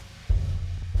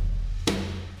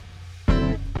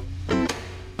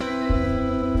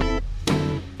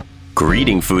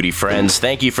Greeting, foodie friends.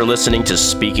 Thank you for listening to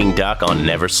Speaking Duck on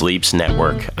Never Sleeps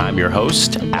Network. I'm your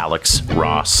host, Alex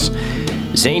Ross.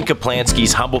 Zane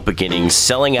Kaplansky's humble beginnings,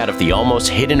 selling out of the almost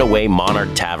hidden away Monarch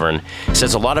Tavern,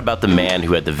 says a lot about the man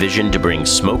who had the vision to bring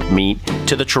smoked meat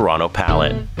to the Toronto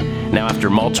palate. Now, after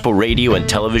multiple radio and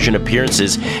television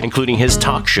appearances, including his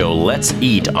talk show Let's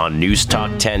Eat on News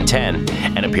Talk 1010,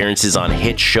 and appearances on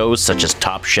hit shows such as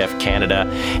Top Chef Canada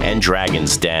and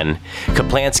Dragon's Den,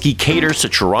 Kaplansky caters to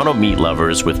Toronto meat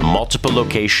lovers with multiple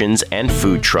locations and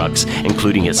food trucks,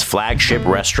 including his flagship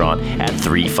restaurant at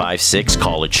 356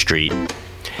 College Street.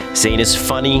 Zane is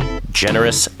funny,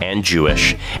 generous, and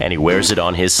Jewish, and he wears it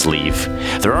on his sleeve.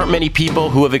 There aren't many people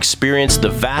who have experienced the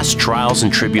vast trials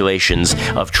and tribulations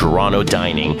of Toronto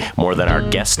dining more than our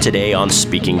guest today on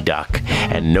Speaking Duck,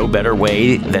 and no better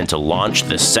way than to launch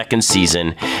the second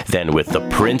season than with the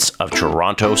Prince of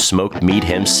Toronto smoked meat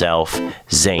himself,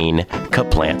 Zane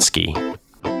Kaplansky.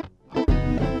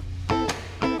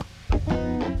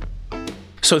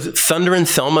 So Thunder and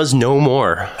Thelma's no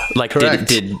more. Like,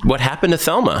 did what happened to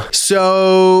Thelma?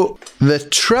 So the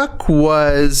truck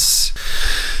was,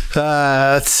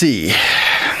 let's see.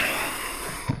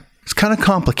 It's kind of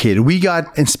complicated. We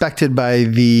got inspected by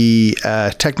the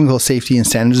Technical Safety and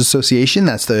Standards Association.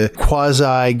 That's the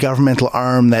quasi-governmental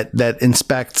arm that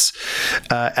inspects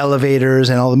elevators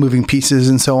and all the moving pieces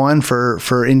and so on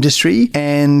for industry.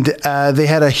 And they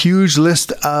had a huge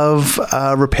list of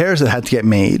repairs that had to get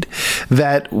made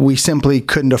that we simply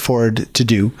couldn't afford to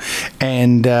do.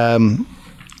 And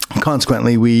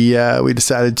consequently, we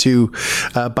decided to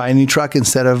buy a new truck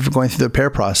instead of going through the repair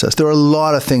process. There were a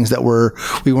lot of things that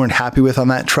we weren't happy with on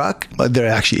that truck, but there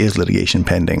actually is litigation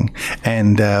pending,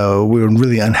 and we were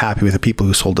really unhappy with the people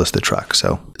who sold us the truck.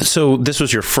 So this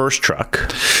was your first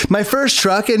truck? My first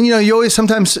truck, and you always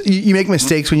sometimes you make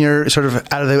mistakes when you're sort of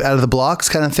out of the blocks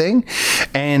kind of thing,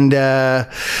 and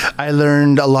I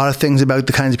learned a lot of things about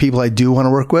the kinds of people I do want to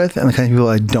work with and the kinds of people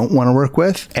I don't want to work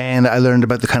with, and I learned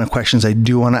about the kind of questions I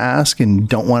do want to ask and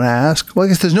don't want to ask. Well, I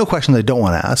guess there's no questions I don't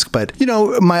want to ask, but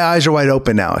my eyes are wide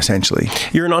open now, essentially.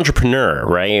 You're an entrepreneur,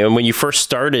 right? And when you first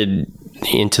started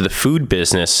into the food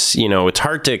business, it's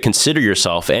hard to consider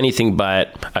yourself anything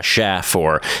but a chef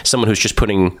or someone who's just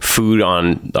putting food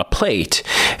on a plate.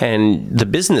 And the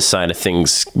business side of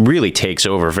things really takes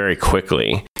over very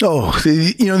quickly. Oh,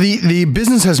 the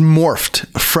business has morphed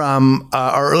from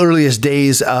our earliest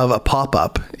days of a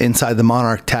pop-up inside the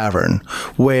Monarch Tavern,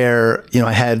 where,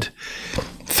 I had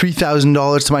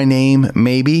 $3,000 to my name,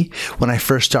 maybe, when I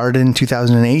first started in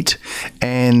 2008.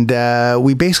 And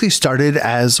we basically started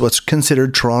as what's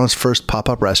considered Toronto's first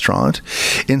pop-up restaurant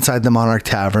inside the Monarch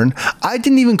Tavern. I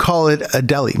didn't even call it a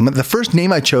deli. The first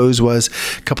name I chose was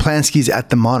Kaplansky's at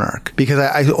the Monarch, because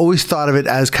I always thought of it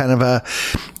as kind of a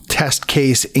test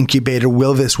case incubator,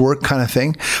 will this work kind of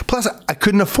thing. Plus, I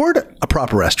couldn't afford a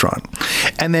proper restaurant.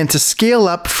 And then to scale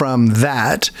up from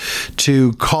that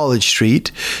to College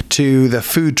Street, to the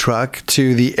food truck,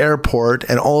 to the airport,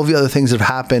 and all the other things that have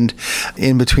happened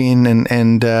in between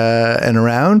and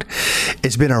around,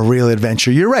 it's been a real adventure.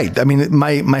 You're right. I mean,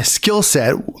 my skill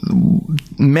set,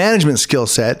 management skill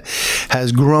set,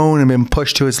 has grown and been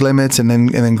pushed to its limits and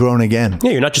then grown again.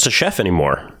 Yeah, you're not just a chef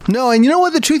anymore. No, and you know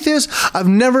what the truth is? I've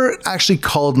never actually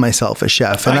called myself a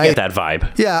chef. And I get that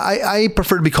vibe. Yeah, I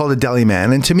prefer to be called a deli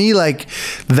man. And to me,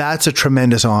 that's a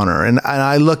tremendous honor. And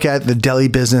I look at the deli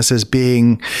business as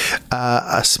being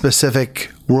a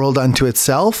specific world unto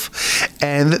itself.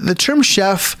 And the term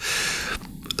chef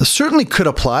certainly could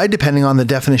apply depending on the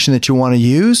definition that you want to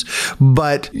use,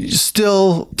 but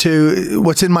still, to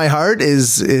what's in my heart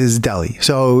is deli.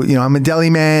 So, I'm a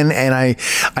deli man, and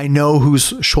I know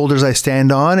whose shoulders I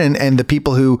stand on, and the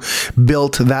people who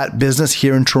built that business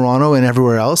here in Toronto and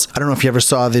everywhere else. I don't know if you ever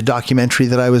saw the documentary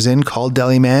that I was in called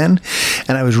Deli Man,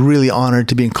 and I was really honored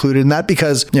to be included in that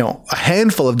because, a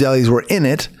handful of delis were in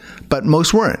it, but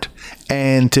most weren't.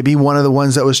 And to be one of the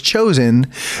ones that was chosen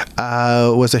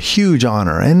was a huge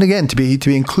honor. And again, to be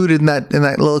included in that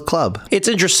little club. It's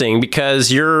interesting because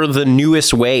you're the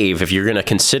newest wave if you're going to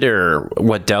consider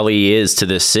what deli is to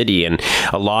this city. And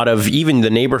a lot of even the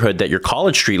neighborhood that your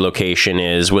College Street location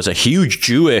was a huge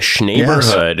Jewish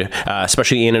neighborhood, yes.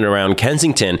 Especially in and around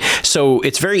Kensington. So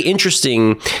it's very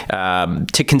interesting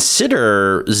to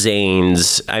consider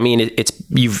Zane's. I mean,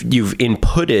 you've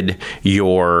inputted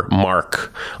your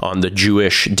mark on the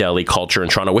Jewish deli culture in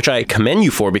Toronto, which I commend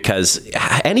you for, because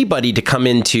anybody to come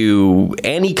into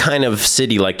any kind of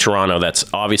city like Toronto, that's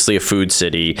obviously a food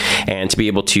city, and to be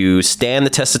able to stand the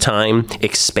test of time,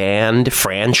 expand,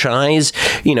 franchise,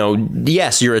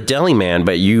 yes, you're a deli man,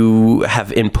 but you have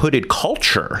inputted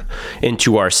culture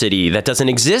into our city that doesn't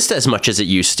exist as much as it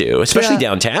used to, especially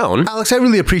downtown. Alex, I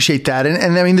really appreciate that.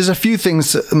 And I mean, there's a few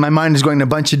things, my mind is going in a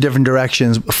bunch of different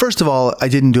directions. First of all, I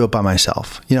didn't do it by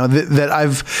myself.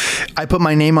 I put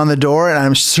my name on the door, and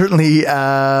I'm certainly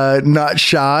not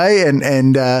shy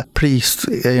and pretty,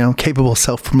 capable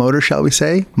self-promoter, shall we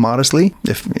say, modestly,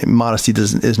 if modesty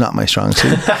is not my strong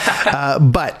suit.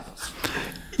 But,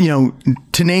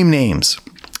 to name names,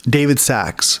 David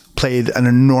Sachs played an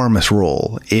enormous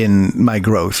role in my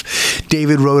growth.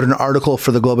 David wrote an article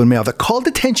for the Globe and Mail that called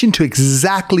attention to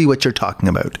exactly what you're talking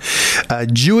about.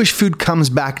 Jewish food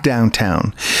comes back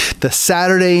downtown. The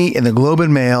Saturday in the Globe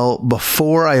and Mail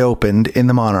before I opened in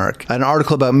the Monarch, an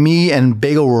article about me and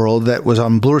Bagel World that was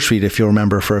on Bloor Street, if you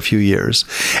remember, for a few years.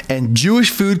 And Jewish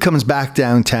food comes back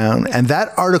downtown. And that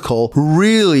article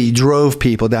really drove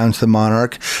people down to the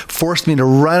Monarch, forced me to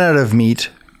run out of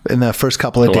meat in the first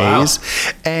couple of days.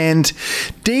 And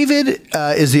David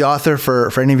is the author,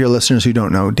 for any of your listeners who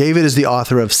don't know, David is the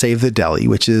author of Save the Deli,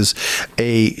 which is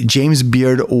a James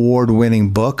Beard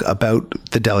award-winning book about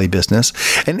the deli business.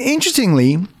 And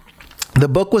interestingly, the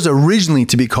book was originally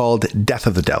to be called Death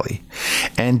of the Deli.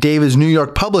 And David's New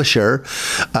York publisher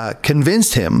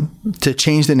convinced him to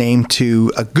change the name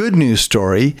to A Good News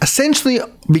Story, essentially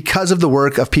because of the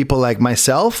work of people like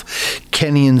myself,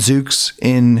 Kenny and Zooks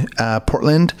in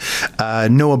Portland,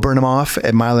 Noah Bernamoff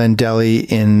at Milan Deli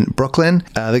in Brooklyn,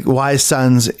 the Wise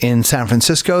Sons in San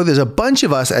Francisco. There's a bunch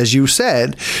of us, as you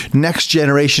said, next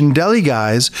generation deli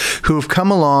guys who have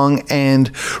come along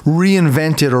and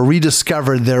reinvented or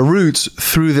rediscovered their roots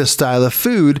through this style of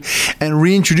food and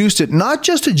reintroduced it not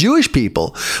just to Jewish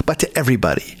people, but to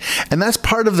everybody. And that's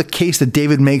part of the case that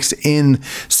David makes in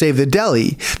Save the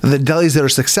Deli, that the delis that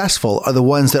are successful are the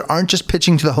ones that aren't just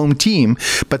pitching to the home team,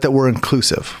 but that were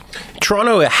inclusive.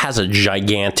 Toronto has a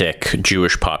gigantic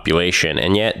Jewish population,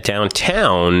 and yet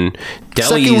downtown, delis...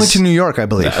 Second one to New York, I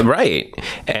believe. Right.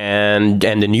 And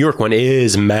the New York one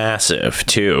is massive,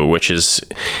 too, which is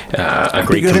a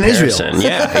great bigger comparison. Than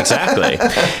Israel. Yeah, exactly.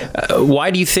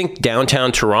 Why do you think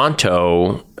downtown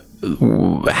Toronto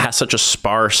has such a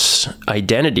sparse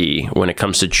identity when it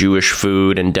comes to Jewish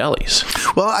food and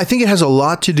delis? Well, I think it has a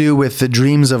lot to do with the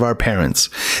dreams of our parents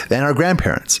and our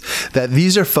grandparents, that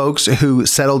these are folks who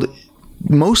settled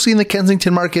mostly in the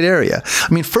Kensington Market area.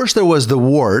 I mean, first there was the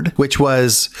Ward, which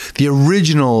was the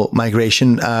original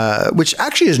migration, which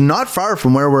actually is not far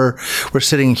from where we're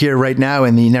sitting here right now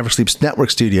in the Never Sleeps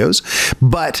Network studios.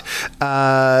 But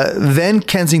then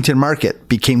Kensington Market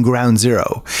became ground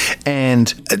zero.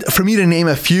 And for me to name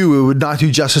a few, it would not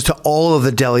do justice to all of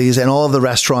the delis and all of the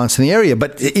restaurants in the area.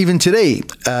 But even today,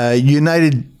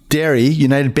 United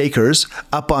Bakers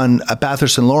up on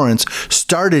Bathurst and Lawrence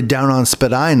started down on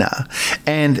Spadina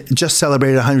and just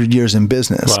celebrated 100 years in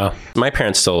business. Wow. My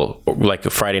parents still, like,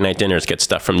 Friday night dinners get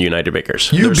stuff from United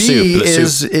Bakers. UB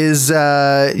is it's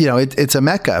a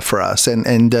mecca for us,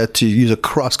 and to use a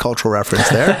cross-cultural reference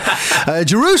there.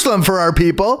 Jerusalem for our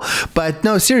people. But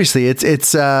no, seriously, it's what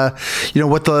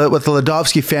the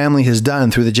Ladovsky family has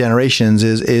done through the generations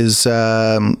is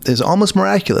almost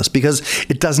miraculous, because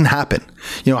it doesn't happen.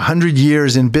 100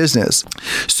 years in business.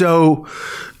 So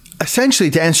essentially,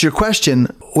 to answer your question,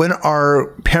 when our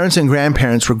parents and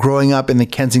grandparents were growing up in the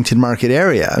Kensington Market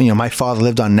area, my father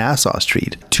lived on Nassau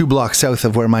Street, 2 blocks south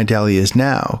of where my deli is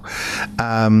now.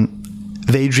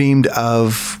 They dreamed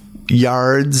of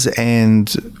yards and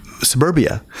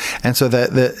suburbia. And so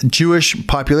the Jewish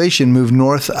population moved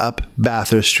north up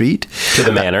Bathurst Street. To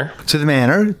the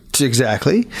Manor.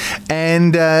 Exactly.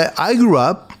 And I grew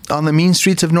up on the mean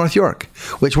streets of North York,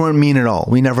 which weren't mean at all.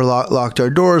 We never locked our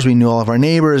doors. We knew all of our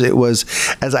neighbors. It was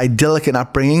as idyllic an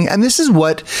upbringing. And this is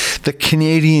what the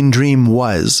Canadian dream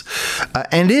was,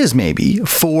 and is maybe,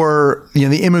 for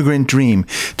the immigrant dream,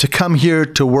 to come here,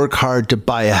 to work hard, to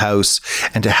buy a house,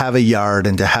 and to have a yard,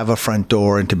 and to have a front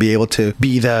door, and to be able to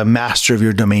be the master of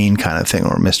your domain kind of thing,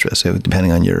 or mistress,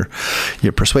 depending on your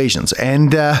persuasions.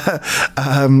 And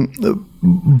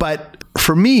but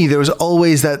for me, there was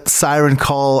always that siren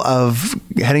call of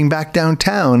heading back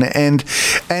downtown. And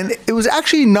it was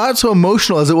actually not so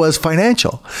emotional as it was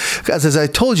financial. Because as I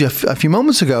told you a few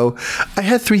moments ago, I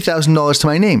had $3,000 to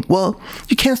my name. Well,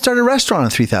 you can't start a restaurant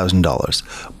on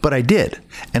 $3,000. But I did.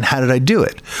 And how did I do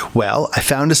it? Well, I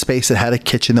found a space that had a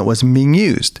kitchen that wasn't being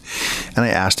used. And I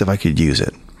asked if I could use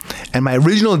it. And my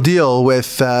original deal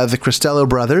with the Cristello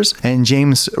brothers and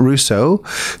James Russo,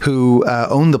 who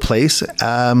owned the place,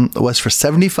 was for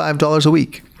 $75 a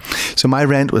week. So my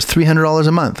rent was $300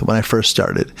 a month when I first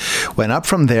started. Went up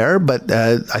from there, but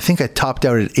I think I topped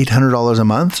out at $800 a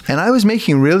month. And I was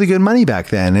making really good money back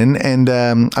then. And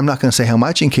I'm not going to say how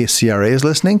much in case CRA is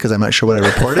listening, because I'm not sure what I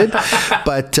reported.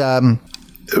 But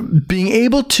being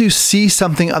able to see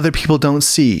something other people don't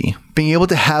see, being able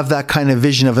to have that kind of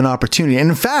vision of an opportunity. And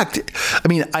in fact, I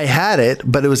mean, I had it,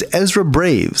 but it was Ezra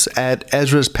Braves at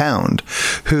Ezra's Pound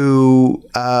who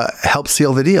helped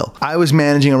seal the deal. I was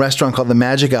managing a restaurant called The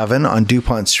Magic Oven on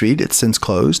DuPont Street. It's since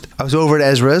closed. I was over at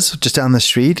Ezra's just down the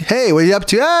street. Hey, what are you up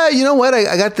to? You know what?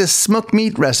 I got this smoked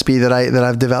meat recipe that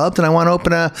I've developed, and I want to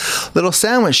open a little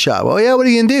sandwich shop. Oh yeah, what are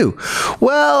you gonna do?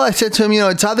 Well, I said to him,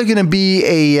 it's either gonna be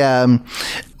a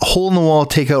hole-in-the-wall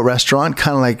takeout restaurant,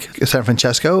 kind of like San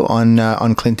Francesco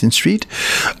on Clinton Street,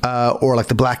 or like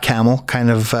the Black Camel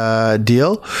kind of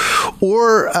deal.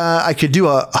 Or I could do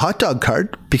a hot dog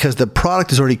cart because the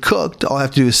product is already cooked. All I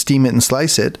have to do is steam it and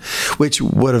slice it, which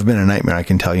would have been a nightmare, I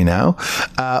can tell you now.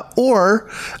 Or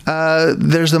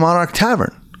there's the Monarch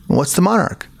Tavern. What's the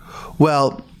Monarch?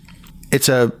 Well, it's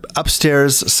a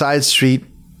upstairs side street,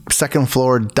 second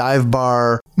floor dive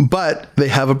bar, but they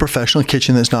have a professional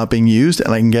kitchen that's not being used,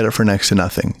 and I can get it for next to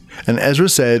nothing. And Ezra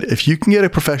said, if you can get a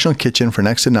professional kitchen for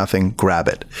next to nothing, grab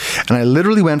it. And I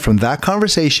literally went from that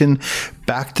conversation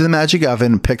back to the Magic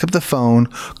Oven, picked up the phone,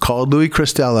 called Louis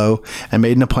Cristello, and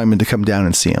made an appointment to come down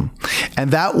and see him.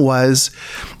 And that was,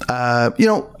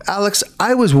 Alex,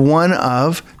 I was one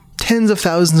of tens of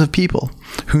thousands of people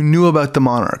who knew about the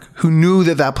Monarch, who knew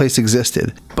that place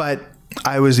existed. But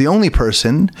I was the only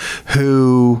person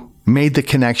who made the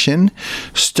connection,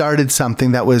 started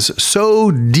something that was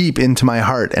so deep into my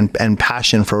heart and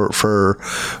passion for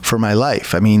my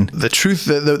life. I mean, the truth,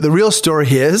 the real story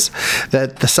is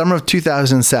that the summer of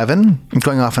 2007, I'm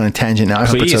going off on a tangent now. I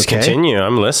hope it's okay. Please continue.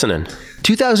 I'm listening.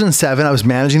 2007, I was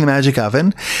managing the Magic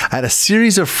Oven. I had a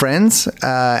series of friends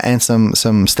and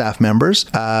some staff members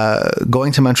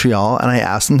going to Montreal, and I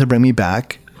asked them to bring me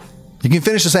back. You can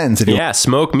finish the sentence if you want. Yeah,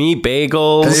 smoked meat,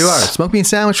 bagels. There you are. Smoked meat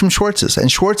sandwich from Schwartz's.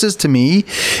 And Schwartz's, to me,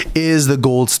 is the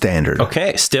gold standard.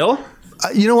 Okay, still?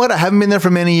 You know what? I haven't been there for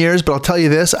many years, but I'll tell you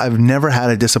this. I've never had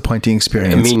a disappointing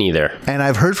experience. Me neither. And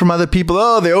I've heard from other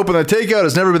people, they opened the takeout.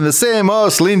 It's never been the same.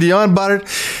 Celine Dion bought it.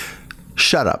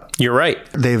 Shut up. You're right.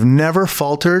 They've never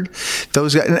faltered.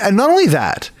 Those guys, and not only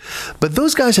that, but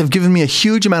those guys have given me a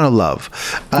huge amount of love.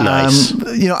 Nice.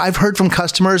 I've heard from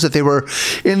customers that they were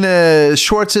in the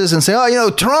Schwartz's and say,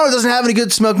 Toronto doesn't have any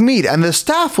good smoked meat. And the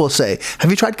staff will say, have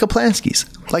you tried Kaplansky's?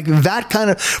 Like that kind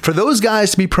of, for those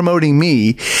guys to be promoting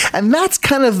me. And that's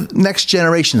kind of next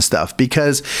generation stuff,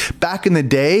 because back in the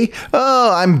day,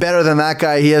 I'm better than that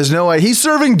guy. He has no idea. He's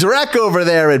serving direct over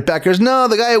there at Becker's. No,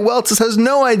 the guy at Weltz's has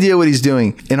no idea what he's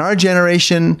doing. In our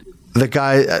generation, the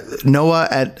guy Noah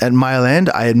at Mile End,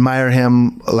 I admire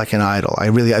him like an idol. I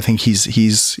think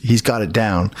he's got it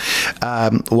down.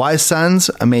 Wise Sons,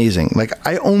 amazing. Like,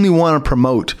 I only want to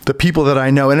promote the people that I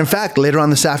know. And in fact, later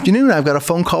on this afternoon, I've got a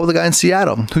phone call with a guy in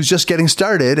Seattle who's just getting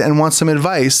started and wants some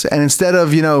advice. And instead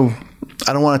of,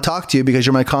 I don't want to talk to you because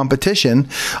you're my competition,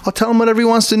 I'll tell him whatever he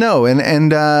wants to know.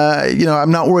 And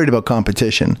I'm not worried about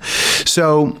competition.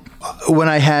 So when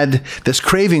I had this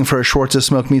craving for a Schwartz's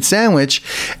smoked meat sandwich,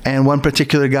 and one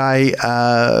particular guy,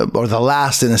 or the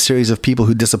last in a series of people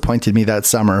who disappointed me that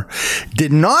summer,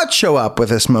 did not show up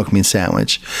with a smoked meat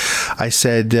sandwich, I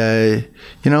said,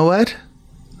 you know what?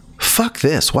 Fuck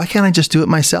this. Why can't I just do it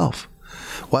myself?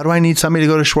 Why do I need somebody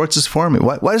to go to Schwartz's for me?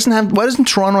 Why doesn't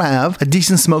Toronto have a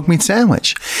decent smoked meat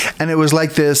sandwich? And it was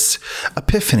like this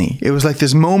epiphany. It was like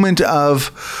this moment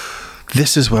of,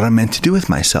 this is what I'm meant to do with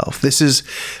myself. This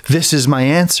is my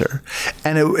answer.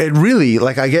 And it really,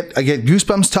 like, I get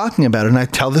goosebumps talking about it, and I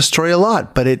tell this story a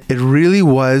lot, but it really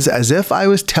was as if I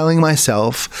was telling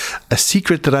myself a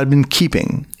secret that I'd been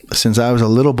keeping since I was a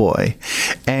little boy.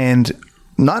 And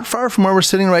not far from where we're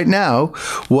sitting right now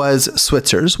was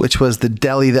Switzer's, which was the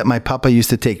deli that my papa used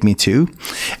to take me to.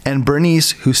 And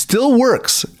Bernice, who still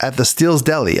works at the Steele's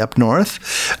Deli up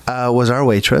north, was our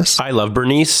waitress. I love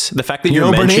Bernice. The fact that you're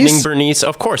mentioning Bernice,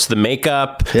 of course, the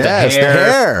makeup, yes, the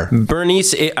hair.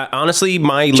 Bernice, honestly,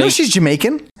 she's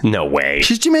Jamaican? No way.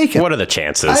 She's Jamaican. What are the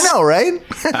chances? I know, right?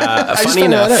 Funny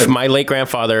enough, my late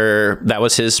grandfather, that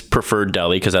was his preferred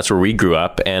deli because that's where we grew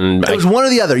up. And it was one or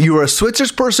the other. You were a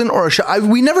Switzer's person or a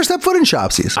we never stepped foot in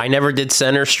Shopsies. I never did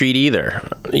Center Street either.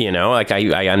 You know, like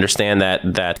I understand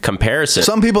that comparison.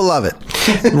 Some people love it.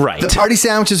 Right. The party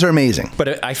sandwiches are amazing.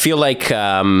 But I feel like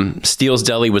Steele's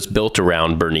Deli was built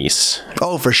around Bernice.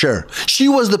 Oh, for sure. She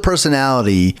was the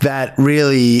personality that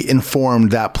really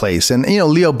informed that place. And, you know,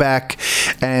 Leo Beck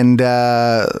and,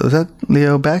 was that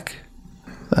Leo Beck?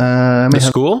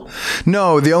 School?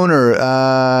 No, the owner,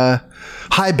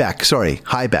 Heibeck, sorry.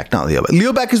 Heibeck, not Leo Beck.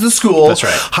 Leo Beck is the school. That's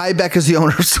right. Heibeck is the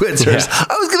owner of Switzer's. Yeah.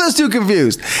 I was getting those two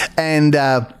confused. And,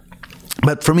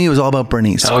 but for me, it was all about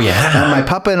Bernice. Oh, yeah. And my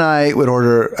papa and I would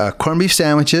order corned beef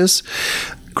sandwiches,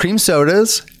 cream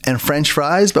sodas, and French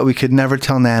fries, but we could never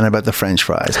tell Nana about the French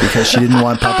fries because she didn't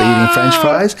want Papa eating French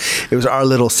fries. It was our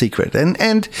little secret.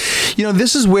 And you know,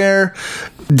 this is where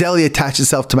deli attached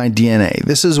itself to my DNA.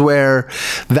 This is where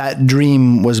that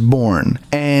dream was born.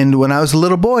 And when I was a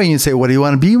little boy, and you'd say, what do you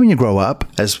want to be when you grow up?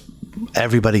 As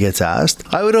everybody gets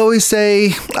asked, I would always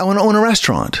say, I want to own a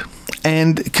restaurant.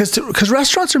 And because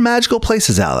restaurants are magical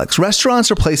places, Alex.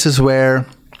 Restaurants are places where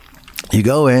you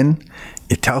go in,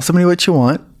 you tell somebody what you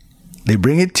want, they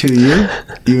bring it to you,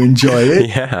 you enjoy it,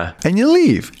 Yeah. and you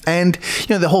leave. And,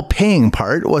 you know, the whole paying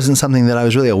part wasn't something that I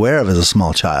was really aware of as a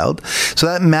small child. So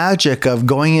that magic of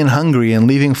going in hungry and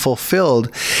leaving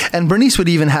fulfilled. And Bernice would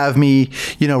even have me,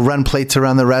 you know, run plates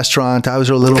around the restaurant. I was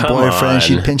her little boyfriend. on.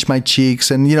 She'd pinch my cheeks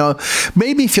and, you know,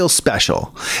 made me feel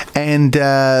special. And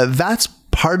that's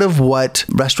part of what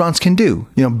restaurants can do,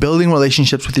 you know, building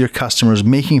relationships with your customers,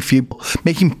 making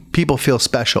people feel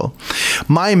special.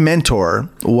 My mentor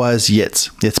was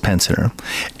Yitz Pensioner.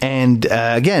 And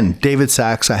again, David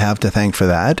Sachs, I have to thank for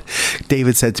that.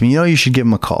 David said to me, you know, you should give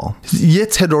him a call.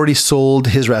 Yitz had already sold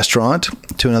his restaurant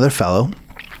to another fellow.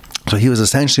 So he was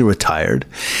essentially retired.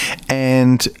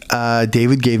 And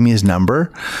David gave me his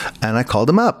number and I called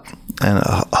him up. And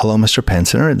hello, Mr.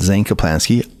 Pensioner, it's Zane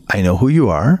Kaplansky. I know who you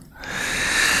are.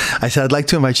 I said, I'd like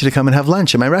to invite you to come and have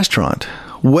lunch at my restaurant.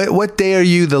 What day are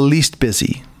you the least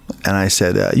busy? And I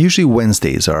said, usually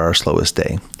Wednesdays are our slowest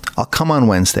day. I'll come on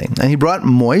Wednesday. And he brought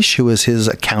Moish, who was his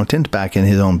accountant back in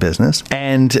his own business.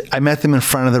 And I met them in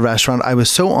front of the restaurant. I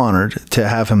was so honored to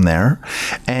have him there.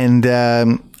 And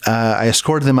I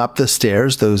escorted them up the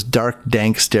stairs, those dark,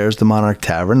 dank stairs, the Monarch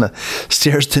Tavern, the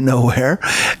stairs to nowhere.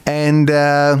 And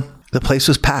the place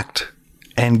was packed.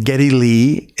 And Geddy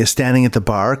Lee is standing at the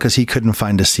bar because he couldn't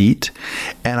find a seat.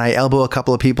 And I elbow a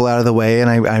couple of people out of the way and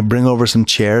I bring over some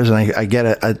chairs and I get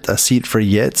a seat for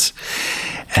Yitz.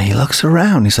 And he looks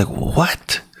around. He's like,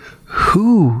 what?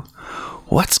 Who?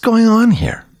 What's going on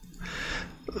here?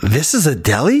 This is a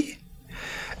deli?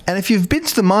 And if you've been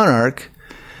to the Monarch,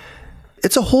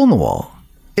 it's a hole in the wall.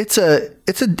 It's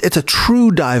a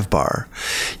true dive bar.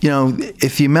 You know,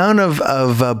 if the amount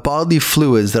of bodily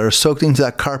fluids that are soaked into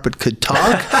that carpet could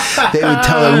talk, they would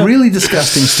tell a really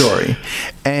disgusting story.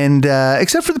 And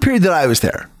except for the period that I was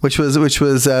there, which was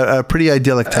a pretty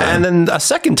idyllic time. And then a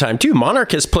second time too.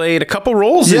 Monarch has played a couple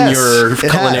roles in your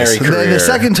culinary career. The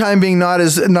second time being not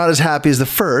as happy as the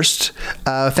first.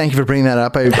 Thank you for bringing that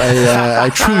up. I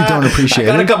truly don't appreciate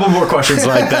it. I got a couple more questions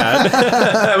like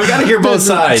that. We got to hear both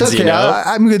sides. It's okay. You know?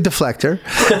 I'm a good deflector.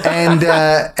 And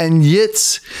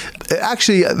Yitz,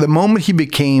 actually, the moment he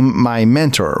became my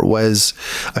mentor was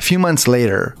a few months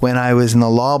later when I was in the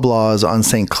Loblaws on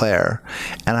St. Clair,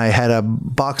 and I had a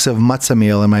box of matzah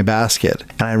meal in my basket,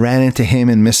 and I ran into him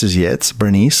and Mrs. Yitz,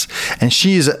 Bernice, and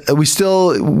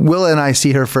Will and I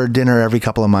see her for dinner every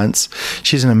couple of months.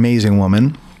 She's an amazing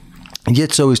woman.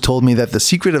 Yitz always told me that the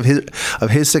secret of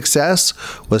his success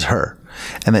was her,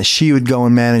 and that she would go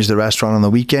and manage the restaurant on the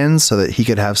weekends so that he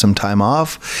could have some time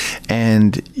off.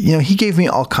 And, you know, he gave me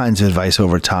all kinds of advice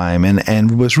over time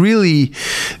and was really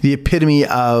the epitome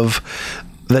of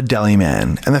the deli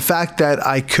man. And the fact that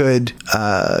I could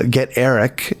get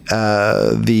Eric,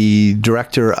 the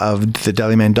director of the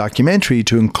Deli Man documentary,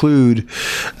 to include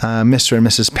Mr. and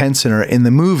Mrs. Pensioner in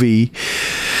the movie,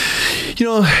 you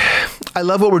know, I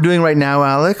love what we're doing right now,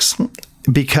 Alex,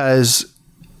 because,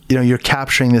 you know, you're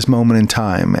capturing this moment in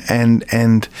time, and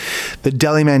the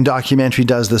Deli Man documentary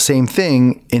does the same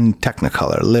thing in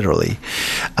Technicolor, literally.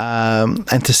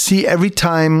 And to see every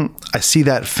time I see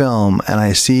that film and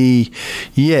I see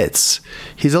Yitz,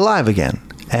 he's alive again.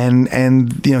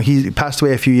 And you know, he passed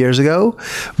away a few years ago,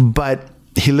 but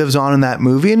he lives on in that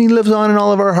movie, and he lives on in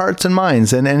all of our hearts and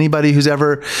minds. And anybody who's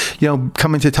ever, you know,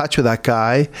 come into touch with that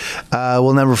guy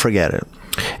will never forget it.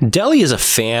 Deli is a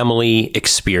family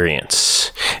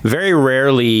experience. Very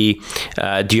rarely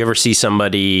do you ever see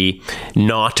somebody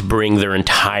not bring their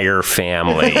entire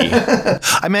family.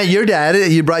 I met your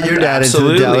dad. You brought your dad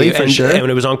Absolutely. into the deli for sure. And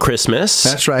it was on Christmas.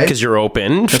 That's right. Because you're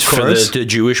open for the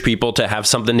Jewish people to have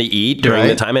something to eat during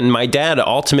the time. And my dad,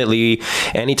 ultimately,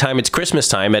 anytime it's Christmas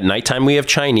time, at nighttime we have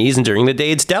Chinese, and during the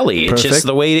day it's deli. It's just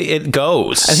the way it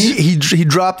goes. And he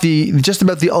dropped just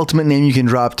about the ultimate name you can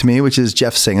drop to me, which is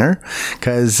Jeff Singer.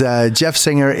 Because Jeff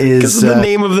Singer is the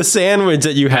name of the sandwich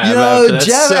that you have. You know,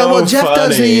 Jeff. So Jeff funny.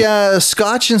 does the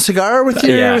Scotch and cigar with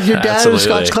your dad absolutely. at the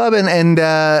Scotch Club,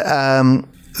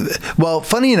 well,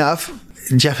 funny enough,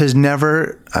 Jeff has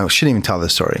never. I shouldn't even tell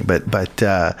this story, but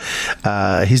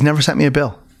he's never sent me a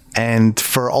bill. And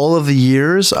for all of the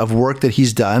years of work that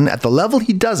he's done at the level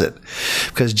he does it,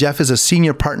 because Jeff is a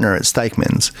senior partner at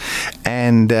Steichman's,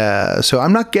 and so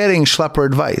I'm not getting schlepper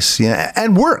advice,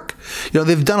 and work.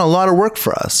 They've done a lot of work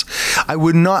for us. I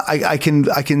would not. I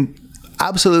can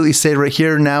absolutely say right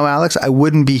here now, Alex, I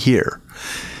wouldn't be here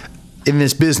in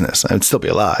this business. I'd still be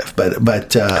alive, but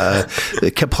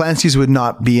the Kaplanskys would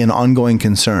not be an ongoing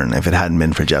concern if it hadn't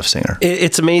been for Jeff Singer.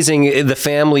 It's amazing. The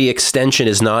family extension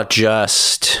is not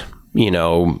just,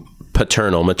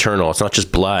 paternal, maternal. It's not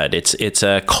just blood. It's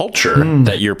a culture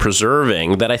that you're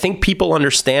preserving, that I think people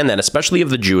understand that, especially of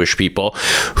the Jewish people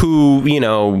who,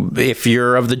 if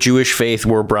you're of the Jewish faith,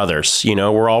 we're brothers,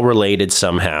 we're all related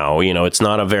somehow. It's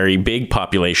not a very big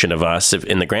population of us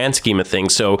in the grand scheme of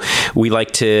things. So we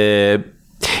like to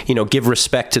give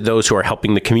respect to those who are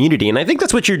helping the community. And I think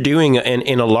that's what you're doing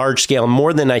in a large scale,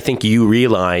 more than I think you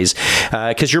realize,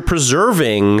 because you're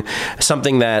preserving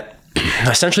something that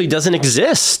essentially doesn't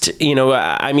exist.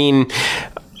 I mean,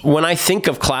 when I think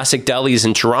of classic delis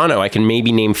in Toronto, I can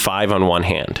maybe name 5 on one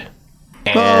hand.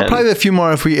 Well, probably a few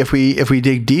more if we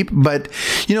dig deep. But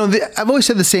I've always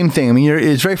said the same thing. I mean,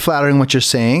 it's very flattering what you're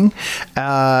saying,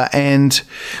 and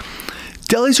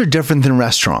delis are different than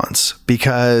restaurants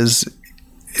because,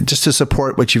 just to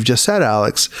support what you've just said,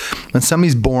 Alex, when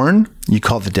somebody's born, you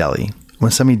call the deli. When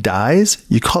somebody dies,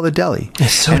 you call the deli.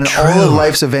 It's so and true. all of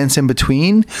life's events in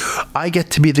between, I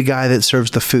get to be the guy that serves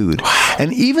the food. Wow.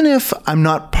 And even if I'm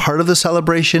not part of the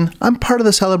celebration, I'm part of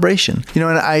the celebration. And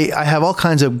I have all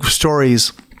kinds of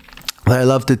stories that I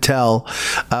love to tell.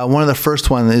 One of the first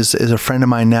one is a friend of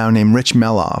mine now named Rich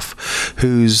Meloff,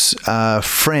 whose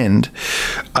friend,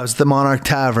 I was at the Monarch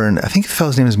Tavern, I think the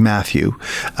fellow's name is Matthew,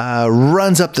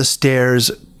 runs up the stairs,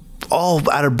 all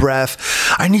out of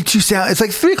breath. I need 2 sandwiches. It's like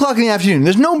 3 o'clock in the afternoon.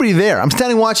 There's nobody there. I'm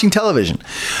standing watching television.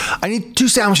 I need 2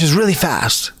 sandwiches really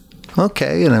fast.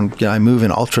 Okay, and I move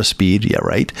in ultra speed. Yeah,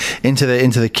 right. Into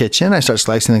the kitchen. I start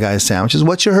slicing the guy's sandwiches.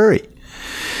 What's your hurry?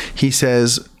 He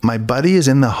says, my buddy is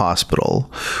in the hospital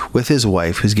with his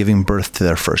wife who's giving birth to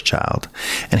their first child,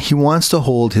 and he wants to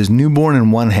hold his newborn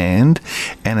in one hand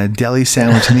and a deli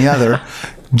sandwich in the other,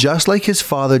 just like his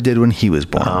father did when he was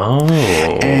born.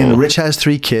 Oh. And Rich has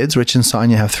 3 kids. Rich and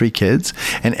Sonia have 3 kids.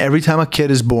 And every time a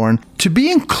kid is born, to be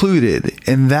included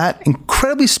in that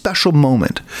incredibly special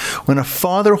moment when a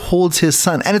father holds his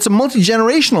son, and it's a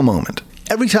multi-generational moment.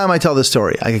 Every time I tell this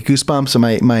story, I get goosebumps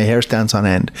and my hair stands on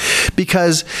end,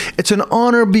 because it's an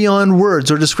honor beyond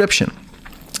words or description.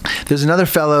 There's another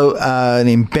fellow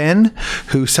named Ben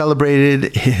who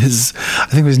celebrated his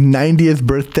 90th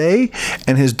birthday,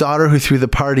 and his daughter, who threw the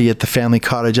party at the family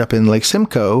cottage up in Lake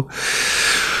Simcoe,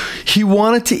 he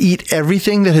wanted to eat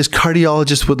everything that his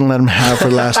cardiologist wouldn't let him have for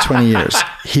the last 20 years.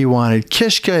 He wanted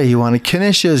kishka, he wanted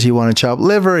knishes, he wanted chopped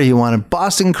liver, he wanted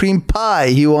Boston cream pie,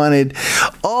 he wanted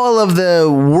all of the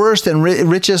worst and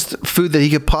richest food that he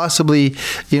could possibly,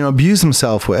 abuse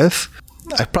himself with.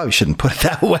 I probably shouldn't put it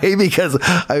that way because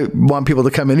I want people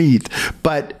to come and eat.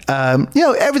 But,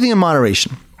 everything in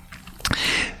moderation.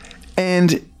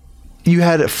 And you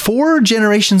had 4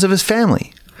 generations of his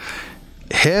family.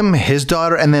 Him, his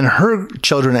daughter, and then her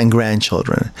children and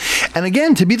grandchildren. And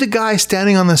again, to be the guy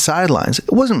standing on the sidelines,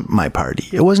 it wasn't my party.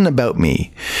 It wasn't about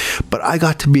me. But I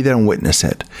got to be there and witness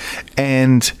it.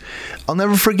 And I'll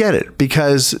never forget it,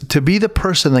 because to be the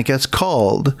person that gets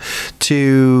called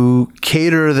to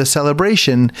cater the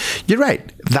celebration, you're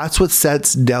right. That's what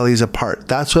sets delis apart.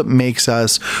 That's what makes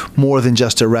us more than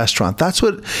just a restaurant. That's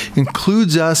what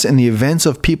includes us in the events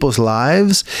of people's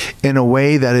lives in a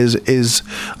way that is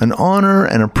an honor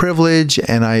and a privilege,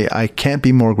 and I can't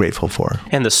be more grateful for.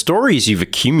 And the stories you've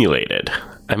accumulated.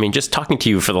 I mean, just talking to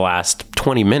you for the last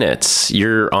 20 minutes,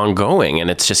 you're ongoing, and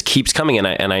it just keeps coming.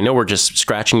 And I know we're just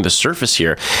scratching the surface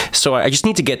here. So I just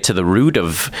need to get to the root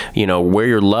of, where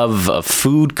your love of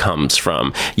food comes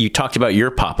from. You talked about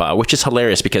your papa, which is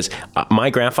hilarious because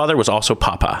my grandfather was also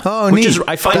papa. Oh, which neat. is,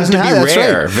 I find to be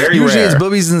rare, right. very Usually rare. it's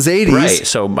boobies and Zadies. Right.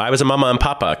 So I was a mama and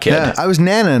papa kid. Yeah, I was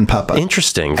Nana and Papa.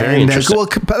 Interesting. Very interesting. Well,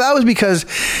 that was because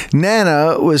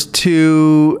Nana was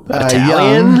too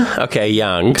Italian? young. Okay,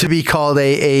 young. To be called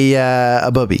a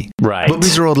booby. Right.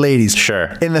 Boobies are old ladies.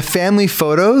 Sure. In the family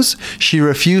photos, she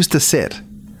refused to sit.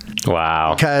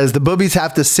 Wow. Because the boobies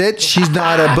have to sit. She's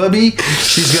not a booby.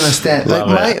 She's going to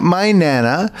stand. My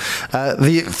Nana,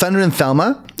 the Thunder and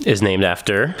Thelma, is named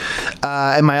after.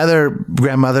 And my other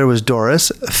grandmother was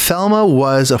Doris. Thelma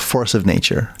was a force of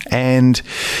nature. And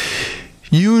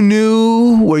you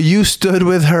knew where you stood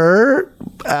with her,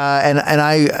 and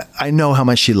I know how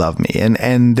much she loved me,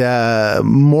 and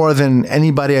more than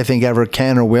anybody I think ever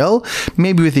can or will,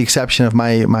 maybe with the exception of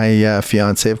my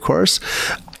fiance, of course.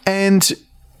 And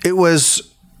it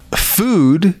was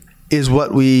food is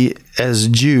what we as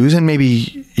Jews and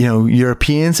maybe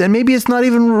Europeans, and maybe it's not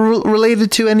even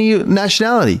related to any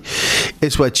nationality.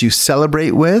 It's what you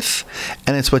celebrate with,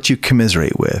 and it's what you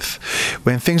commiserate with.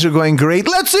 When things are going great,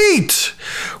 let's eat.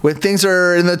 When things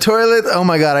are in the toilet, oh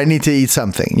my God, I need to eat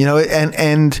something.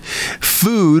 And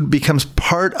food becomes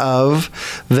part of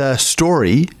the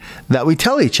story that we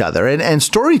tell each other. And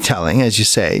storytelling, as you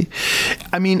say,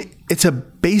 I mean, it's a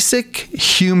basic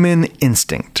human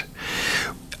instinct.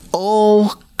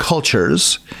 All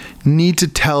cultures need to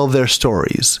tell their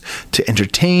stories to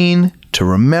entertain, to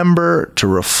remember, to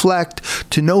reflect,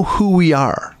 to know who we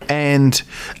are. And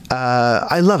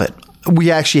I love it.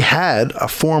 We actually had a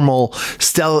formal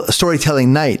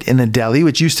storytelling night in the deli,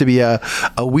 which used to be a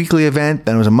weekly event,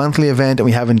 then it was a monthly event, and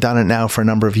we haven't done it now for a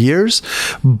number of years.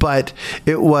 But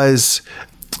it was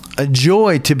a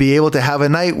joy to be able to have a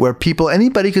night where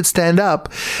anybody could stand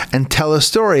up and tell a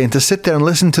story, and to sit there and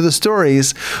listen to the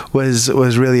stories was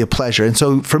really a pleasure. And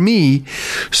so for me,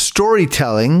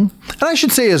 storytelling, and I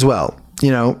should say as well,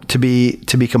 to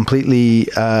be completely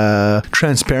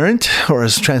transparent, or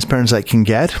as transparent as I can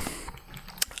get,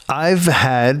 I've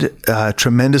had a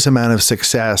tremendous amount of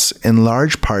success in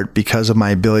large part because of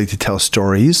my ability to tell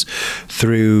stories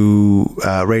through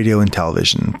radio and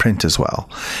television, print as well.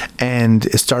 And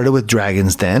it started with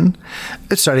Dragon's Den.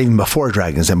 It started even before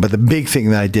Dragon's Den, but the big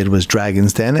thing that I did was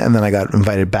Dragon's Den, and then I got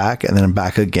invited back, and then I'm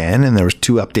back again, and there was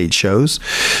 2 update shows.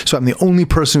 So I'm the only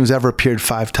person who's ever appeared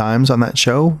 5 times on that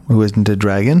show who isn't a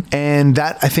dragon. And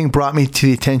that, I think, brought me to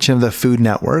the attention of the Food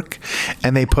Network,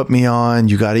 and they put me on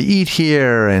You Gotta Eat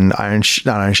Here, and Iron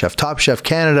Chef, Top Chef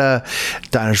Canada,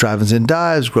 Diners, Drive-Ins and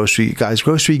Dives,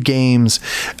 Grocery Games,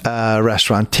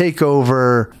 Restaurant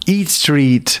Takeover, Eat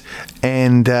Street,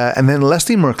 and then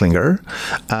Leslie Merklinger,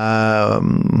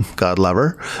 God love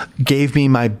her, gave me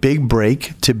my big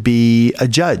break to be a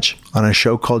judge on a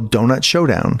show called Donut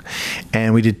Showdown.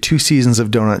 And we did 2 seasons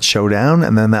of Donut Showdown,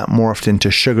 and then that morphed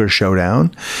into Sugar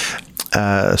Showdown.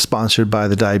 Sponsored by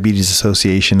the Diabetes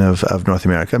Association of North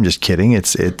America. I'm just kidding.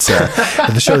 It's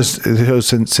the show's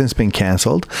since been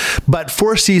canceled. But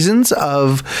 4 seasons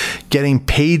of getting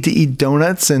paid to eat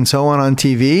donuts and so on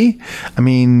TV. I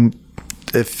mean,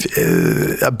 if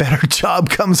a better job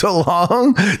comes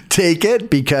along, take it,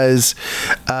 because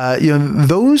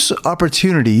those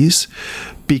opportunities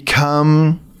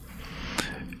become.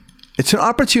 It's an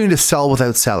opportunity to sell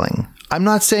without selling. I'm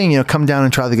not saying, come down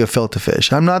and try the gefilte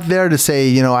fish. I'm not there to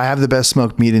say, I have the best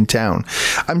smoked meat in town.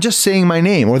 I'm just saying my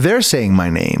name, or they're saying my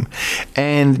name.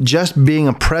 And just being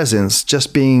a presence,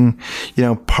 just being,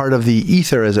 part of the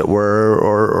ether, as it were,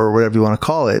 or whatever you want to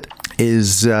call it,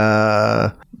 is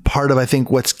part of, I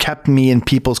think, what's kept me in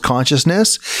people's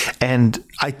consciousness. And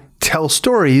I tell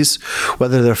stories,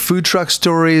 whether they're food truck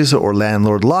stories or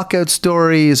landlord lockout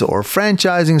stories or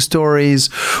franchising stories,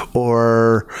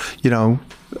 or,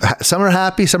 some are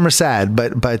happy, some are sad,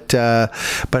 but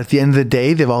at the end of the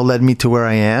day, they've all led me to where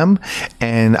I am,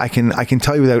 and I can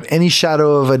tell you without any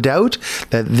shadow of a doubt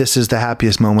that this is the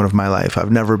happiest moment of my life.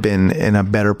 I've never been in a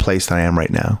better place than I am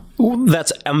right now.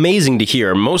 That's amazing to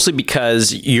hear, mostly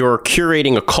because you're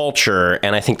curating a culture,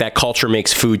 and I think that culture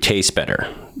makes food taste better.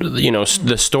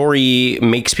 The story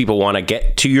makes people want to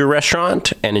get to your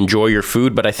restaurant and enjoy your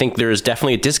food, but I think there's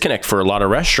definitely a disconnect for a lot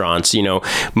of restaurants.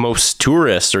 Most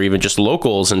tourists or even just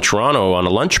locals in Toronto on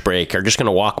a lunch break are just going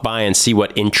to walk by and see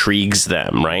what intrigues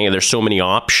them, right? There's so many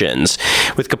options.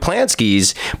 With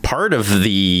Kaplansky's, part of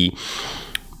the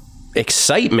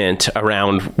excitement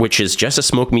around, which is just a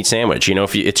smoked meat sandwich.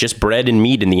 If it's just bread and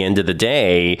meat in the end of the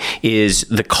day, is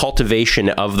the cultivation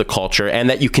of the culture, and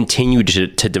that you continue to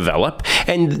develop,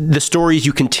 and the stories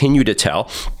you continue to tell.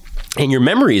 And your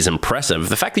memory is impressive.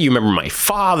 The fact that you remember my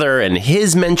father and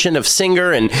his mention of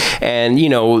Singer, and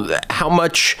how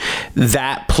much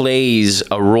that plays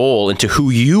a role into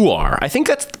who you are. I think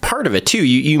that's part of it too.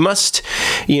 You must,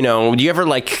 do you ever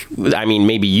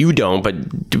maybe you don't,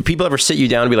 but do people ever sit you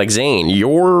down and be like, Zane,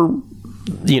 your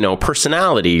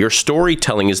personality, your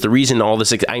storytelling is the reason all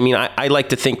this. I like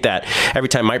to think that every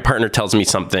time my partner tells me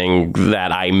something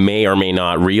that I may or may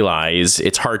not realize,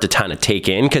 it's hard to kind of take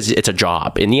in because it's a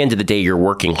job. In the end of the day, you're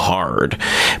working hard,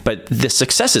 but the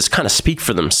successes kind of speak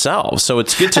for themselves. So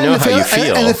it's good to know how you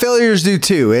feel. And the failures do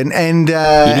too. And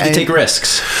you need to take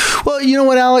risks. Well, you know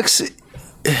what, Alex?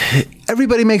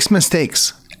 Everybody makes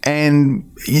mistakes. And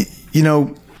you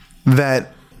know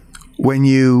that when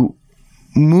you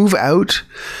move out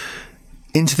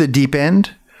into the deep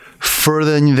end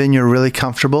further than you're really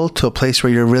comfortable, to a place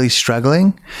where you're really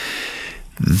struggling,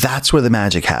 that's where the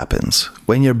magic happens.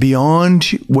 When you're beyond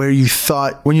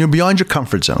when you're beyond your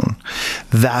comfort zone,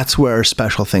 that's where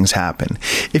special things happen.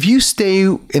 If you stay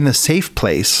in the safe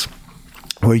place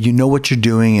where you know what you're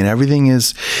doing and everything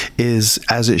is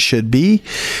as it should be,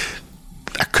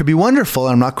 that could be wonderful.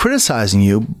 I'm not criticizing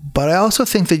you, but I also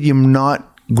think that you're not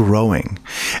growing,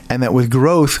 and that with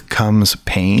growth comes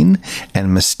pain,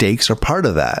 and mistakes are part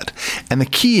of that. And the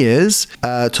key is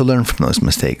to learn from those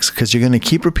mistakes, because you're going to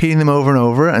keep repeating them over and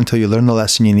over until you learn the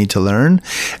lesson you need to learn,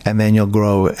 and then you'll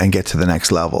grow and get to the next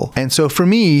level. And so for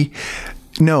me,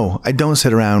 no, I don't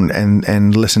sit around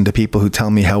and listen to people who tell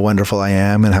me how wonderful I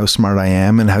am and how smart I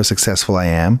am and how successful I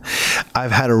am.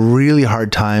 I've had a really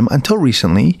hard time until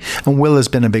recently, and Will has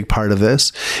been a big part of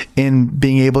this, in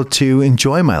being able to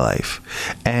enjoy my life.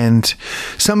 And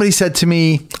somebody said to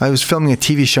me, I was filming a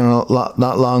TV show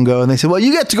not long ago, and they said, well,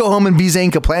 you get to go home and be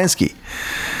Zane Kaplansky.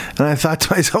 And I thought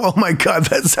to myself, oh my God,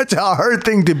 that's such a hard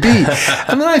thing to be.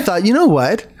 And then I thought, you know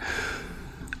what?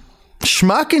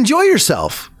 Schmuck, enjoy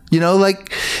yourself.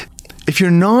 If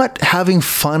you're not having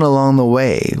fun along the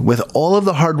way with all of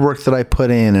the hard work that I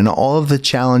put in and all of the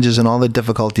challenges and all the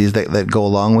difficulties that go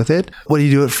along with it, what do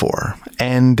you do it for?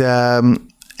 And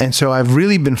so I've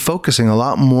really been focusing a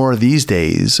lot more these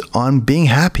days on being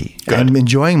happy and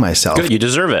enjoying myself. Good, you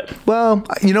deserve it. Well,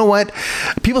 you know what?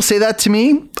 People say that to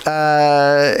me,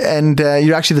 and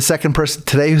you're actually the second person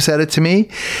today who said it to me.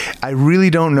 I really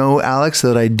don't know, Alex,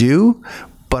 that I do,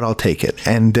 but I'll take it.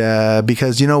 And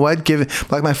because you know what?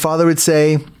 Like my father would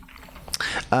say,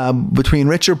 between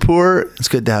rich or poor, it's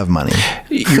good to have money.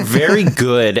 You're very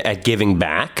good at giving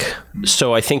back.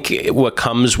 So I think what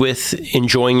comes with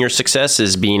enjoying your success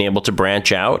is being able to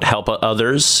branch out, help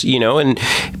others, and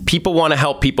people want to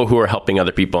help people who are helping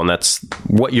other people. And that's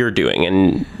what you're doing.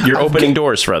 And you're opening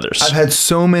doors for others. I've had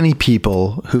so many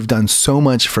people who've done so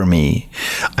much for me.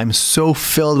 I'm so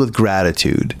filled with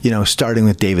gratitude, starting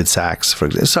with David Sachs, for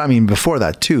example. So, I mean, before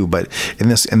that too, but in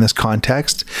this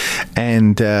context,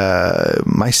 and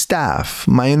my staff,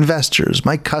 my investors,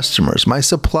 my customers, my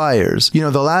suppliers. The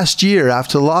last year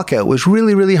after the lockout was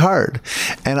really, really hard.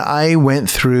 And I went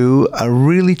through a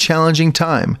really challenging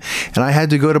time. And I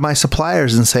had to go to my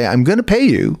suppliers and say, I'm going to pay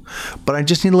you, but I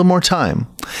just need a little more time.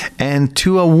 And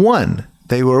to a one,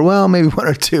 they were, well, maybe one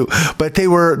or two, but they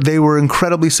were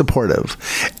incredibly supportive.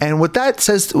 And what that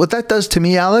does to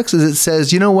me, Alex, is it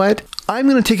says, you know what? I'm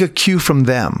going to take a cue from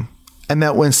them. And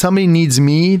that when somebody needs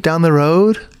me down the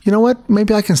road, you know what?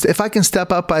 Maybe if I can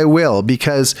step up, I will,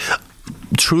 because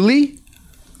truly,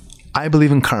 I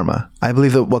believe in karma. I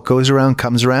believe that what goes around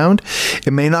comes around.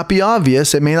 It may not be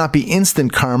obvious. It may not be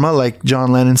instant karma like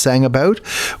John Lennon sang about,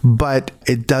 but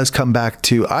it does come back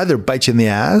to either bite you in the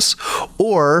ass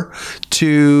or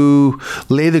to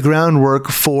lay the groundwork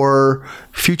for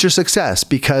future success.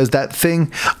 Because that thing,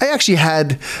 I actually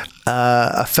had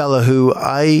a fella who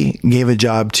I gave a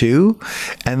job to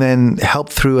and then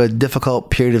helped through a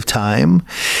difficult period of time,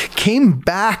 came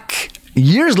back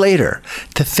years later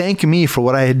to thank me for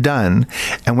what I had done.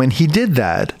 And when he did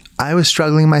that, I was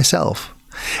struggling myself.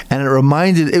 And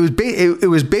it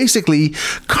was basically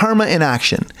karma in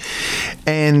action.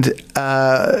 And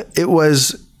I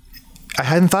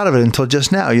hadn't thought of it until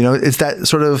just now. It's that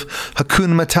sort of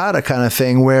Hakuna Matata kind of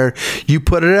thing where you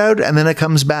put it out and then it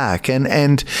comes back.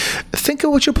 And think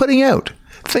of what you're putting out.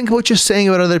 Think of what you're saying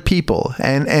about other people.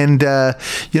 And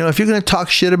if you're going to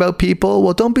talk shit about people,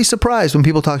 well, don't be surprised when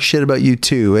people talk shit about you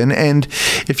too. And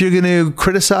if you're going to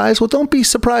criticize, well, don't be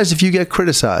surprised if you get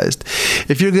criticized.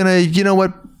 If you're going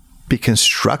to, be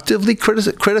constructively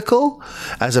critical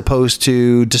as opposed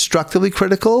to destructively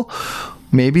critical,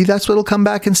 maybe that's what'll come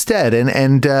back instead.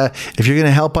 And if you're going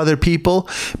to help other people,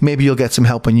 maybe you'll get some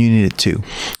help when you need it too.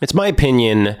 It's my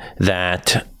opinion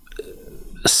that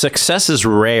success is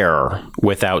rare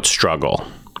without struggle.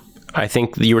 I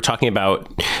think you were talking about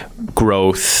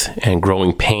growth and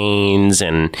growing pains,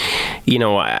 and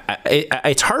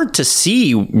it's hard to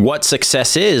see what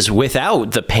success is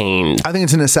without the pain. I think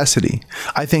it's a necessity.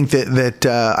 I think that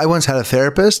I once had a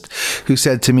therapist who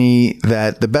said to me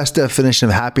that the best definition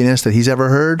of happiness that he's ever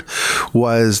heard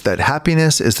was that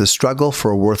happiness is the struggle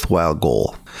for a worthwhile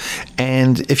goal.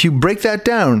 And if you break that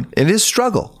down, it is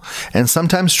struggle. And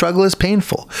sometimes struggle is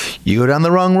painful. You go down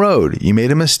the wrong road. You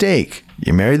made a mistake.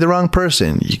 You married the wrong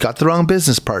person. You got the wrong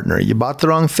business partner. You bought the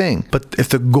wrong thing. But if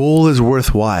the goal is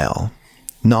worthwhile,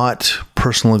 not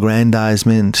personal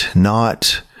aggrandizement,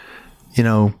 not,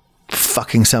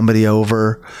 fucking somebody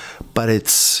over, but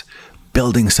it's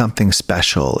building something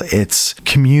special. It's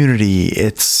community.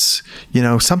 It's,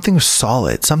 something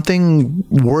solid, something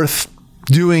worth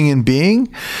doing and being.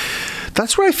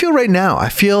 That's where I feel right now. I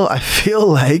feel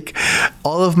like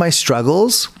all of my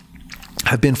struggles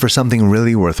have been for something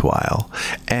really worthwhile,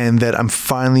 and that I'm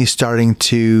finally starting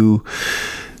to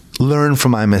learn from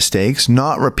my mistakes,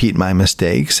 not repeat my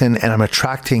mistakes, and I'm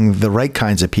attracting the right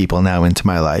kinds of people now into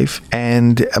my life.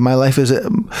 And my life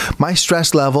my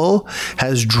stress level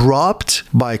has dropped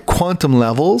by quantum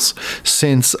levels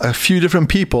since a few different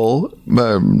people,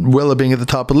 Willa being at the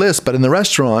top of the list, but in the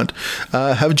restaurant,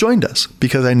 have joined us,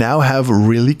 because I now have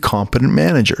really competent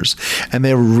managers, and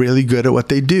they're really good at what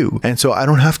they do. And so I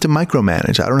don't have to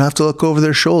micromanage. I don't have to look over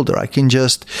their shoulder. I can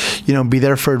just, be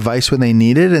there for advice when they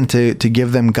need it, and to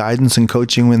give them guidance and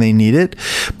coaching when they need it,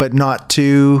 but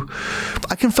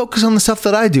I can focus on the stuff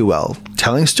that I do well,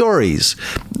 telling stories,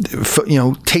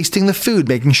 tasting the food,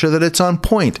 making sure that it's on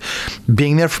point,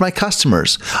 being there for my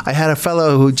customers. I had a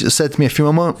fellow who just said to me a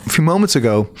few moments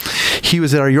ago, he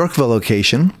was at our Yorkville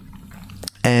location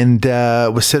and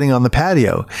was sitting on the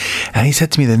patio, and he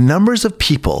said to me the numbers of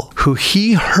people who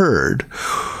he heard,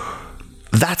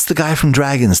 that's the guy from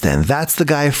Dragon's Den. That's the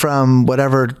guy from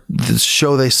whatever the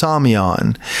show they saw me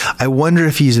on. I wonder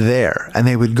if he's there. And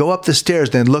they would go up the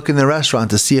stairs and look in the restaurant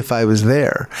to see if I was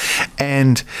there.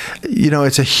 And,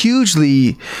 it's a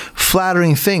hugely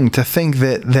flattering thing to think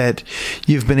that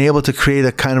you've been able to create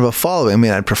a kind of a following. I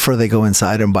mean, I'd prefer they go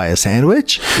inside and buy a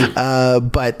sandwich,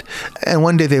 and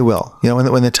one day they will.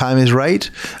 When the time is right,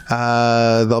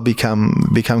 they'll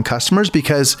become customers,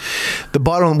 because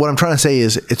what I'm trying to say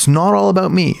is it's not all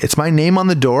about me. It's my name on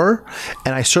the door,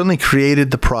 and I certainly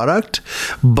created the product,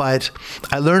 but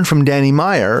I learned from Danny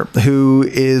Meyer, who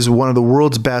is one of the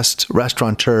world's best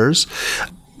restaurateurs.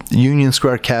 Union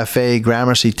Square Cafe,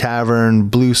 Gramercy Tavern,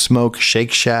 Blue Smoke,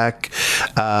 Shake Shack,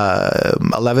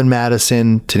 11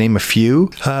 Madison, to name a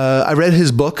few. I read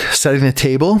his book, Setting the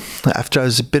Table, after I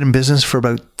was been in business for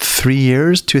about 2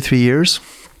 or 3 years,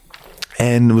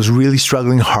 and was really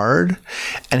struggling hard.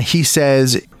 And he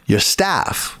says, your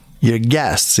staff, your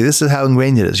guests, see, this is how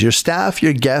ingrained it is. Your staff,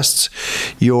 your guests,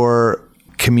 your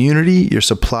community, your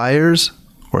suppliers,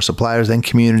 or suppliers, then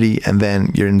community, and then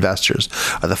your investors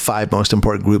are the 5 most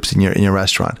important groups in your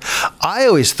restaurant. I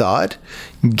always thought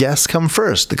guests come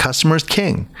first. The customer is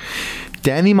king.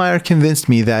 Danny Meyer convinced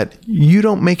me that you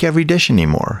don't make every dish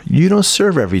anymore. You don't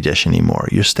serve every dish anymore.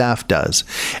 Your staff does.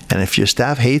 And if your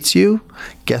staff hates you,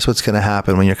 guess what's going to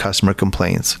happen when your customer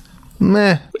complains?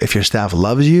 Meh. If your staff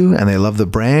loves you and they love the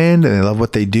brand and they love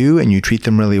what they do and you treat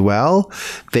them really well,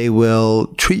 they will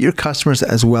treat your customers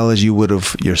as well as you would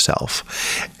have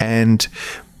yourself. And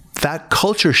that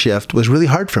culture shift was really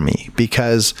hard for me,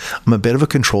 because I'm a bit of a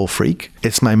control freak.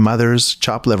 It's my mother's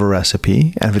chopped liver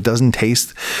recipe, and if it doesn't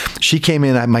taste, she came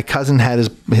in, my cousin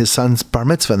had his son's bar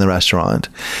mitzvah in the restaurant,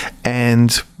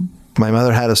 and my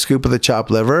mother had a scoop of the chopped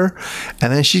liver,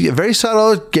 and then she, very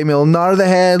subtle, gave me a little nod of the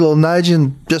head, a little nudge,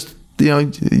 and just,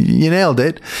 you nailed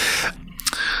it.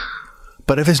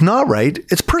 But if it's not right,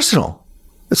 it's personal.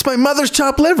 It's my mother's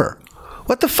chopped liver.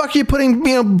 What the fuck are you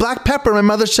putting, black pepper in my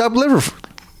mother's chopped liver for?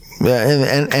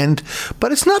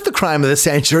 But it's not the crime of the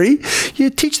century.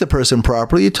 You teach the person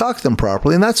properly, you talk to them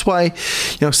properly. And that's why,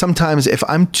 sometimes if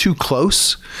I'm too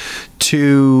close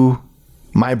to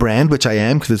my brand, which I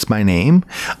am because it's my name,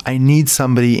 I need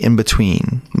somebody in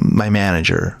between, my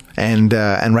manager. And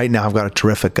right now I've got a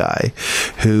terrific guy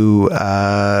who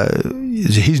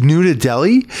he's new to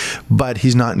Delhi, but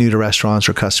he's not new to restaurants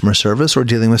or customer service or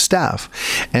dealing with staff.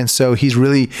 And so he's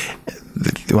really,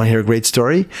 you want to hear a great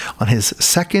story? On his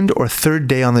 2nd or 3rd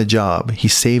day on the job, he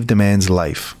saved a man's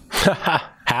life.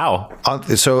 How?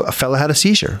 So a fella had a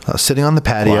seizure. I was sitting on the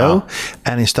patio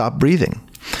and he stopped breathing.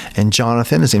 And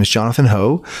Jonathan, his name is Jonathan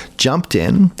Ho, jumped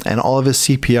in, and all of his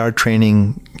CPR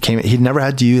training came. He'd never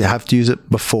had to have to use it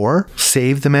before.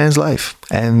 Saved the man's life,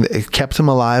 and it kept him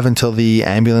alive until the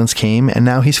ambulance came, and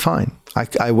now he's fine.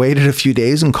 I waited a few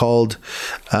days and called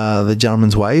the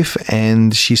gentleman's wife,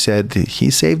 and she said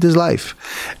he saved his life.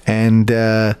 And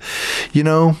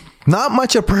not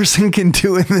much a person can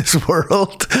do in this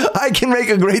world. I can make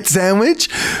a great sandwich.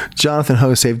 Jonathan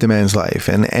Ho saved a man's life.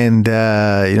 And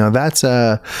that's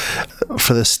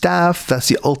for the staff, that's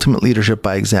the ultimate leadership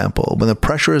by example. When the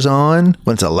pressure is on,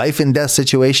 when it's a life and death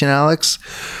situation, Alex,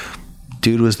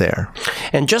 dude was there.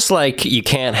 And just like you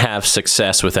can't have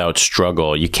success without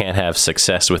struggle, you can't have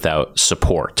success without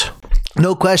support.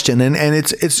 No question. And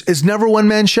it's never one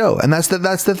man show. And that's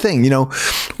the thing,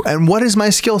 and what is my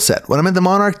skill set? When I'm at the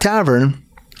Monarch Tavern,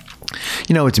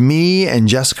 it's me and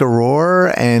Jessica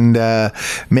Rohr and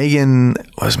Megan,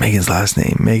 what was Megan's last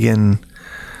name? Megan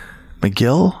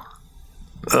McGill?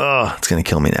 Oh, it's going to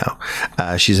kill me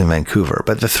now. She's in Vancouver.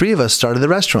 But the three of us started the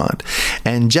restaurant.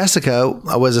 And Jessica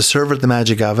was a server at the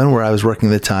Magic Oven where I was working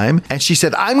at the time. And she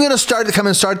said, I'm going to come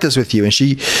and start this with you. And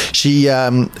she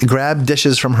grabbed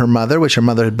dishes from her mother, which her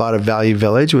mother had bought at Value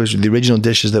Village, which were the original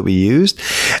dishes that we used.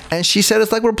 And she said,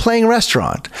 it's like we're playing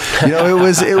restaurant.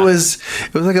 It was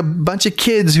like a bunch of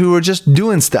kids who were just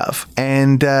doing stuff.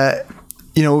 And,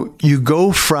 you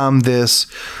go from this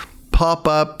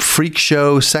pop-up freak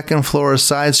show, second floor,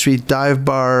 side street, dive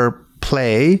bar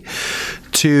play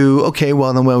to, okay,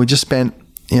 well, then we just spent,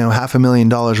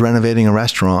 $500,000 renovating a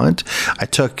restaurant. I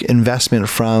took investment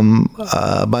from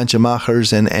a bunch of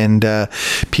machers and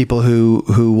people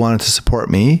who wanted to support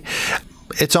me.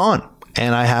 It's on,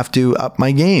 and I have to up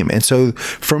my game. And so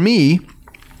for me,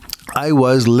 I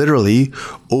was literally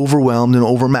overwhelmed and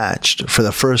overmatched for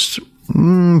the first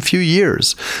few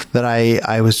years that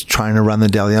I was trying to run the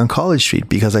deli on College Street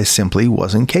because I simply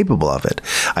wasn't capable of it.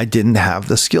 I didn't have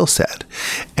the skill set.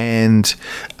 And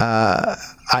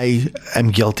I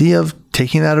am guilty of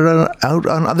taking that out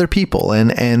on other people.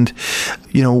 And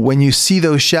when you see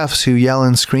those chefs who yell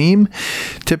and scream,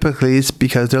 typically it's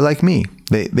because they're like me.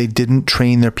 They didn't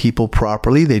train their people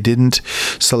properly. They didn't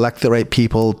select the right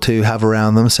people to have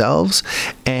around themselves.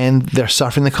 And they're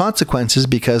suffering the consequences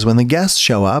because when the guests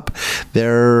show up,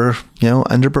 they're,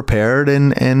 underprepared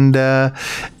and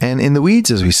in the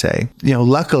weeds, as we say.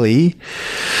 Luckily,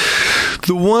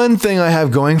 the one thing I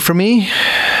have going for me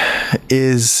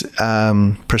is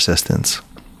persistence.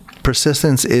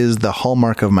 Persistence is the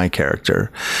hallmark of my character.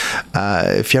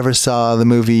 If you ever saw the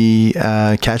movie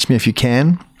Catch Me If You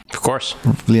Can, of course,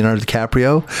 Leonardo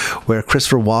DiCaprio, where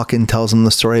Christopher Walken tells him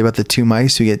the story about the two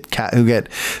mice who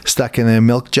get stuck in a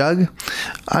milk jug.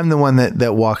 I'm the one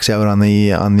that walks out on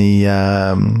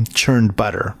the churned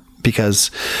butter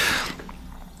because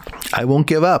I won't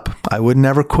give up. I would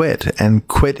never quit. And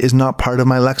quit is not part of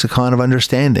my lexicon of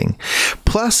understanding.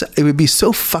 Plus, it would be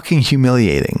so fucking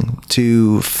humiliating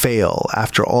to fail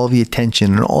after all the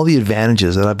attention and all the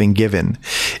advantages that I've been given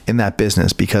in that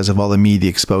business because of all the media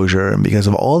exposure and because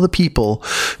of all the people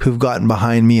who've gotten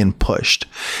behind me and pushed.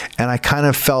 And I kind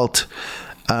of felt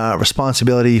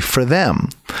responsibility for them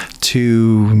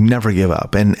to never give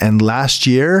up. And last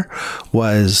year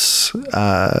was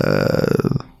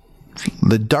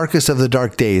the darkest of the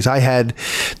dark days. I had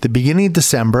the beginning of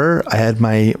December. I had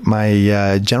my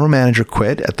general manager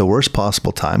quit at the worst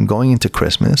possible time going into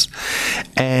Christmas,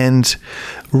 and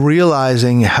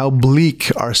realizing how bleak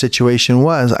our situation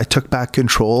was, I took back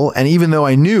control. And even though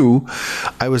I knew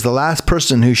I was the last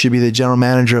person who should be the general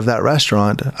manager of that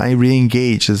restaurant, I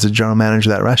re-engaged as the general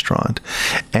manager of that restaurant.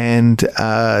 And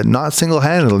not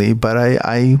single-handedly, but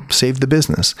I saved the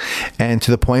business. And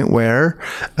to the point where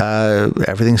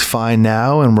everything's fine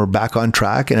now and we're back on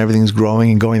track and everything's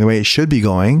growing and going the way it should be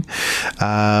going.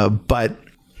 But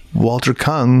Walter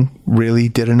Kung really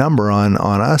did a number on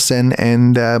us,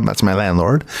 and that's my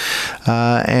landlord,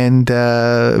 and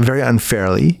very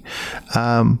unfairly.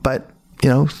 But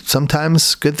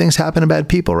sometimes good things happen to bad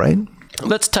people, right?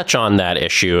 Let's touch on that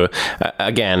issue.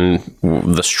 Again,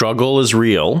 the struggle is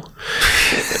real,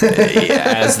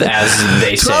 as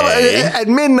they say. At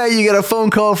midnight, you get a phone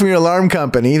call from your alarm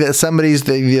company that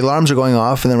the alarms are going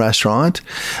off in the restaurant.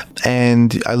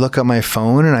 And I look at my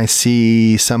phone and I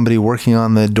see somebody working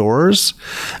on the doors.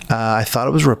 I thought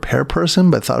it was a repair person,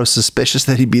 but thought it was suspicious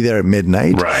that he'd be there at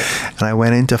midnight. Right. And I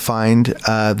went in to find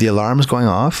the alarms going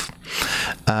off.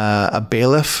 A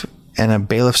bailiff and a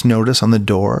bailiff's notice on the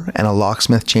door and a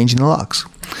locksmith changing the locks.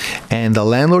 And the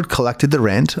landlord collected the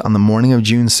rent on the morning of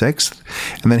June 6th,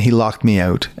 and then he locked me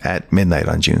out at midnight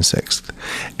on June 6th.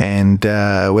 And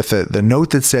with the note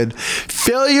that said,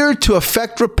 failure to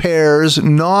effect repairs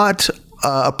not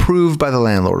approved by the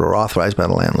landlord or authorized by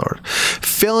the landlord.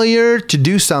 Failure to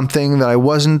do something that I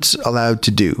wasn't allowed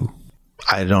to do.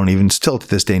 I don't even still to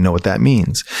this day know what that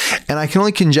means. And I can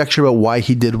only conjecture about why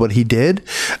he did what he did.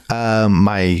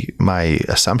 My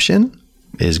assumption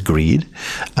is greed.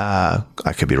 I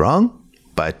could be wrong,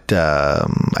 but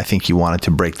I think he wanted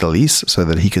to break the lease so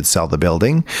that he could sell the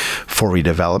building for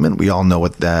redevelopment. We all know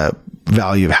what the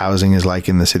value of housing is like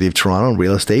in the city of Toronto,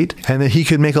 real estate, and that he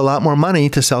could make a lot more money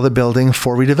to sell the building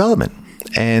for redevelopment.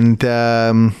 And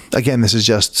again, this is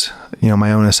just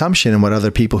my own assumption and what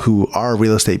other people who are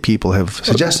real estate people have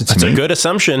suggested to me. That's a good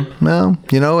assumption. Well,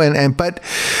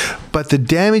 but the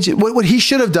damage. What he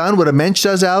should have done, what a mensch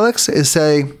does, Alex, is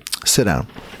say, sit down.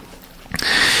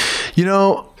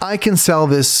 I can sell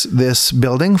this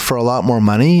building for a lot more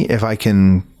money if I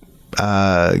can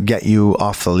get you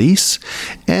off the lease,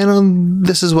 and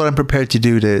this is what I'm prepared to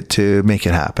do to make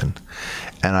it happen.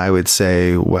 And I would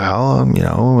say, well,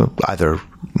 either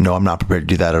no, I'm not prepared to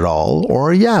do that at all,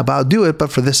 or yeah, but I'll do it,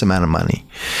 but for this amount of money.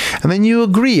 And then you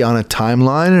agree on a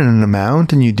timeline and an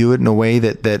amount, and you do it in a way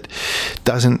that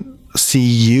doesn't see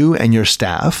you and your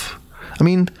staff.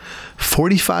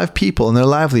 45 people and their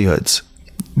livelihoods.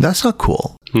 That's not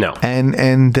cool. No.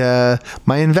 And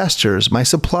my investors, my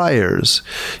suppliers,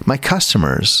 my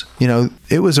customers,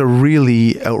 it was a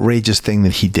really outrageous thing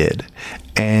that he did.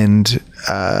 And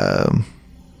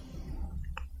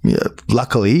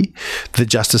luckily, the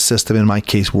justice system in my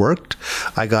case worked.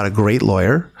 I got a great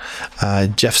lawyer.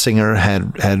 Jeff Singer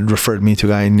had referred me to a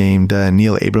guy named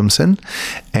Neil Abramson,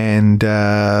 and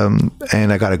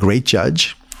I got a great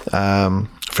judge,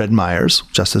 Fred Myers,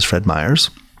 Justice Fred Myers.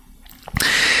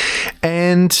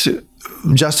 And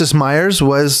Justice Myers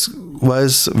was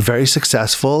very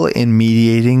successful in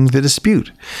mediating the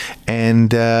dispute,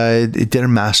 and it did a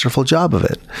masterful job of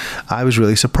it. I was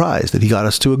really surprised that he got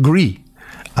us to agree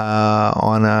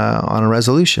on a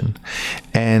resolution,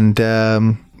 and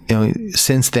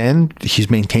since then he's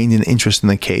maintained an interest in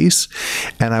the case.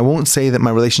 And I won't say that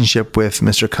my relationship with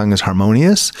Mr. Kung is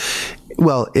harmonious.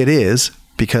 Well, it is,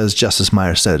 because Justice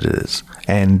Myers said it is.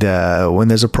 And when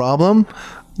there's a problem,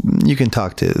 you can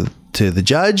talk to the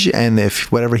judge, and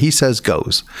if whatever he says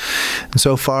goes. And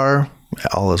so far,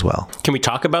 all is well. Can we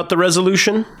talk about the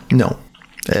resolution? No.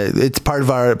 It's part of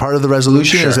the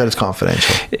resolution. Sure. Is that it's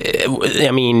confidential.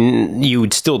 You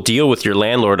would still deal with your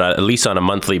landlord at least on a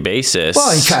monthly basis.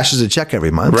 Well, he cashes a check every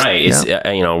month, right?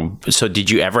 Yeah. So did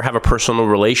you ever have a personal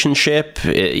relationship?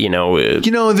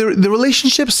 The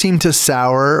relationship seemed to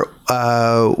sour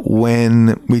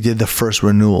when we did the first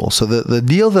renewal. So the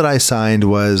deal that I signed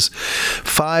was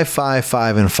 5, 5,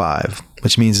 5, and 5.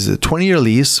 Which means it's a 20-year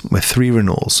lease with 3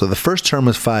 renewals. So the first term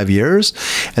was 5 years,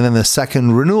 and then the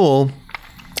second renewal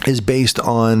is based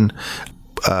on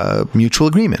mutual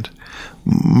agreement,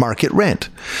 market rent.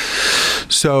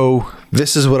 So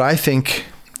this is what I think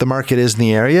the market is in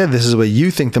the area. This is what you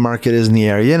think the market is in the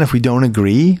area. And if we don't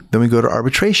agree, then we go to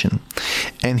arbitration.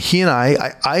 And he and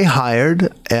I hired a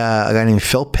guy named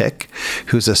Phil Pick,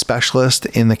 who's a specialist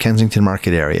in the Kensington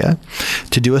market area,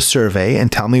 to do a survey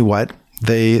and tell me what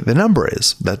the number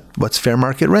is, what's fair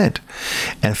market rent.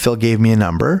 And Phil gave me a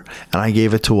number, and I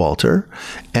gave it to Walter,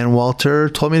 and Walter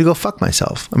told me to go fuck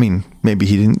myself. Maybe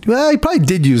he didn't. Well, he probably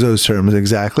did use those terms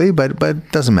exactly, but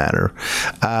it doesn't matter.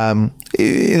 In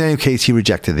any case, he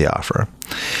rejected the offer,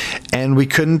 and we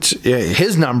couldn't.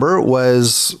 His number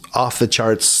was off the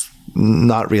charts,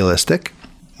 not realistic,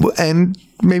 and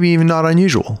maybe even not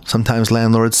unusual. Sometimes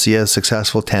landlords see a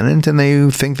successful tenant and they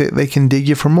think that they can dig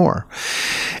you for more.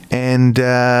 And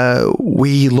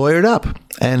we lawyered up,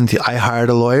 and I hired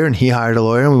a lawyer and he hired a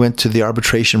lawyer, and we went to the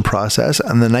arbitration process.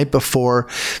 And the night before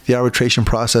the arbitration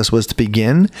process was to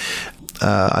begin,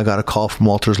 I got a call from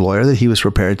Walter's lawyer that he was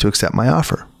prepared to accept my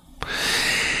offer.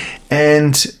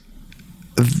 And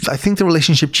I think the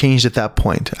relationship changed at that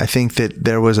point. I think that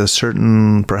there was a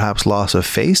certain, perhaps, loss of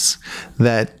face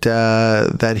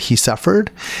that he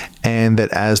suffered, and that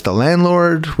as the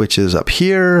landlord, which is up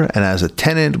here, and as a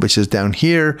tenant, which is down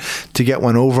here, to get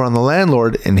one over on the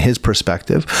landlord in his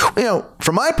perspective.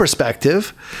 From my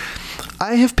perspective,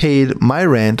 I have paid my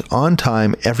rent on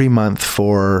time every month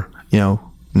for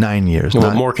 9 years.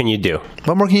 What more can you do?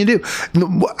 What more can you do?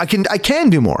 I can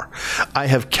do more. I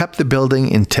have kept the building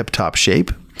in tip-top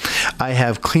shape. I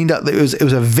have cleaned up. It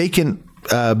was a vacant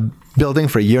building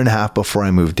for a year and a half before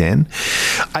I moved in.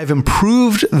 I've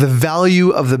improved the value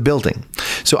of the building.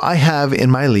 So I have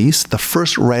in my lease the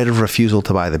first right of refusal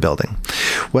to buy the building.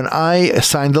 When I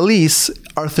signed the lease,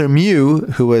 Arthur Mew,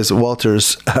 who was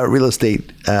Walter's real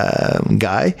estate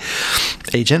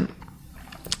agent,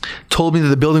 told me that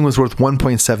the building was worth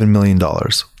 $1.7 million.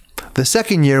 The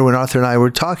second year when Arthur and I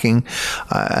were talking,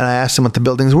 and I asked him what the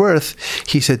building's worth,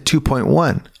 he said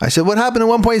 2.1. I said, what happened to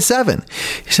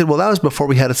 1.7? He said, well, that was before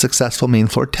we had a successful main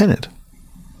floor tenant.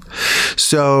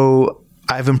 So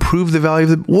I've improved the value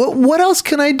of the... What else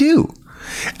can I do?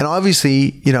 And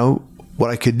obviously, what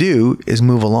I could do is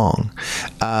move along.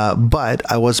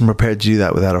 But I wasn't prepared to do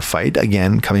that without a fight.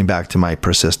 Again, coming back to my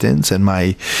persistence and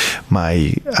my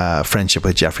friendship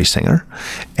with Jeffrey Singer.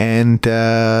 And,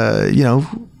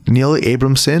 Neil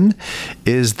Abramson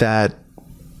is that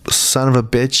son of a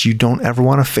bitch you don't ever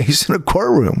want to face in a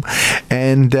courtroom,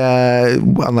 and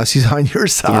unless he's on your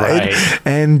side. Right.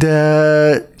 And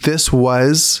this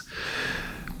was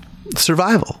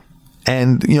survival.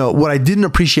 And what I didn't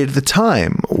appreciate at the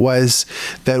time was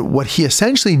that what he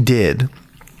essentially did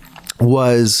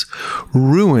was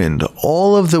ruined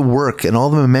all of the work and all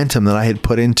the momentum that I had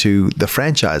put into the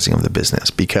franchising of the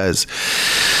business, because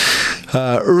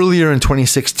earlier in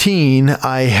 2016,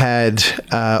 I had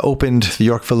opened the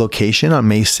Yorkville location on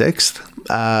May 6th.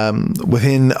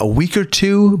 Within a week or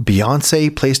two,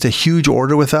 Beyonce placed a huge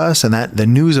order with us, and the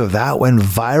news of that went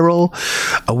viral.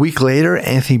 A week later,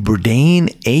 Anthony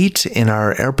Bourdain ate in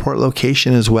our airport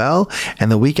location as well.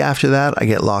 And the week after that, I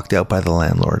get locked out by the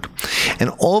landlord.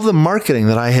 And all of the marketing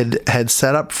that I had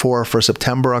set up for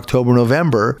September, October,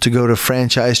 November to go to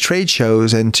franchise trade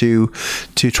shows and to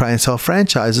try and sell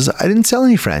franchises, I didn't sell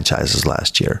any franchises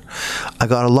last year. I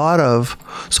got a lot of,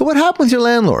 so what happened with your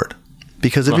landlord?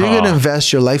 Because if you're going to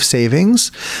invest your life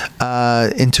savings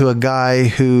into a guy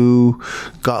who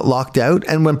got locked out,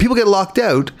 and when people get locked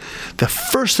out, the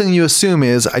first thing you assume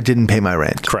is, I didn't pay my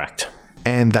rent. Correct.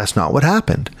 And that's not what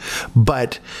happened.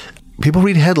 But people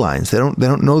read headlines. They don't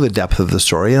know the depth of the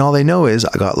story, and all they know is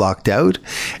I got locked out,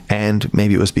 and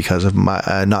maybe it was because of my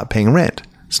not paying rent.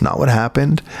 It's not what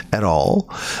happened at all.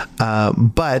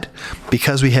 But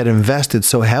because we had invested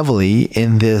so heavily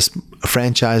in this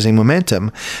franchising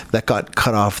momentum that got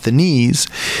cut off the knees,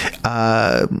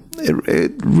 I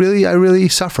really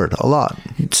suffered a lot.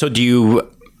 So do you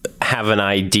have an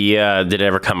idea? Did it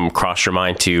ever come across your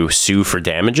mind to sue for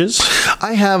damages?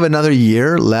 I have another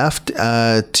year left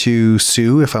to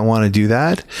sue if I want to do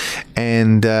that.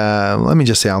 And let me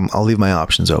just say, I'll leave my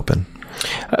options open.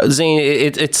 Zane,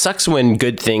 it sucks when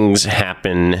good things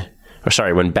happen,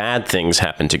 when bad things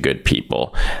happen to good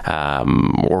people,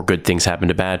 or good things happen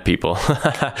to bad people.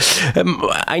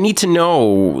 I need to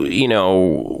know,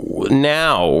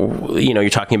 now, you're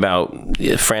talking about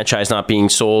franchise not being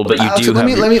sold, but you do let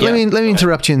me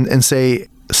interrupt you and say,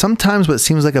 sometimes what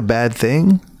seems like a bad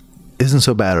thing isn't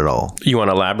so bad at all. You want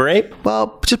to elaborate?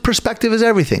 Well, just perspective is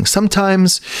everything.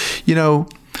 Sometimes,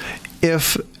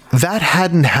 if that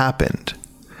hadn't happened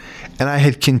and I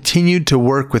had continued to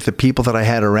work with the people that I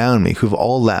had around me who've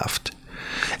all left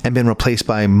and been replaced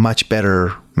by much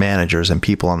better managers and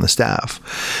people on the staff,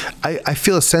 I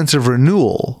feel a sense of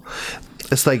renewal.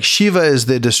 It's like Shiva is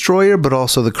the destroyer, but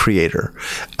also the creator.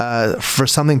 For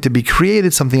something to be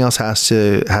created, something else has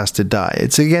to die.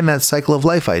 It's again that cycle of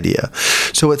life idea.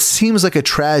 So it seems like a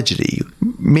tragedy.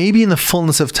 Maybe in the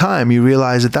fullness of time, you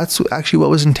realize that that's actually what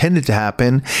was intended to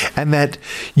happen, and that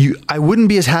I wouldn't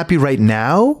be as happy right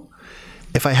now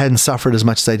if I hadn't suffered as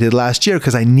much as I did last year,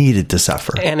 because I needed to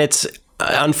suffer. And it's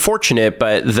unfortunate,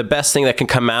 but the best thing that can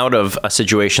come out of a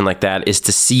situation like that is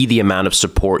to see the amount of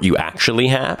support you actually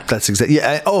have. That's exactly.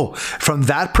 Yeah. From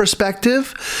that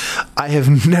perspective, I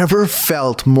have never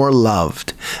felt more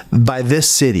loved by this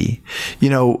city.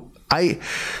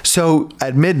 So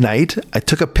at midnight, I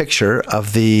took a picture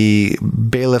of the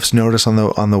bailiff's notice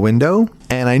on the window,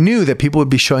 and I knew that people would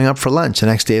be showing up for lunch the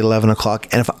next day at 11 o'clock.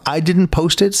 And if I didn't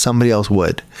post it, somebody else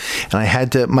would. And I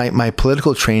had to, my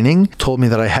political training told me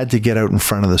that I had to get out in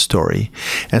front of the story.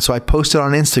 And so I posted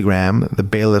on Instagram the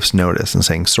bailiff's notice and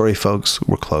saying, sorry, folks,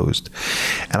 we're closed.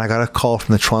 And I got a call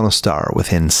from the Toronto Star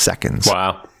within seconds.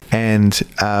 Wow. And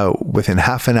within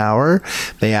half an hour,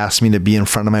 they asked me to be in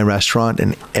front of my restaurant,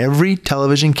 and every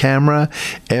television camera,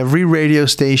 every radio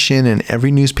station, and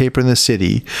every newspaper in the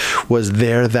city was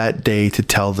there that day to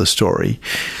tell the story.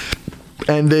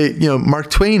 And Mark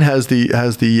Twain has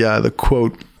the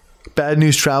quote, "Bad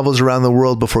news travels around the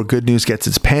world before good news gets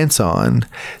its pants on."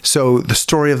 So the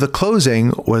story of the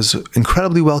closing was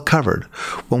incredibly well covered.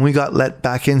 When we got let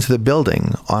back into the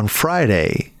building on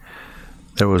Friday,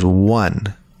 there was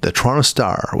one. The Toronto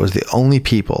Star was the only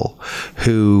people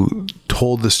who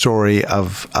told the story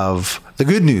of the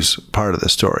good news part of the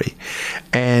story.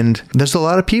 And there's a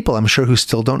lot of people, I'm sure, who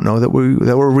still don't know that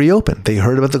we're reopened. They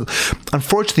heard about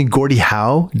unfortunately, Gordie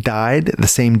Howe died the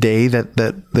same day that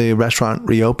the restaurant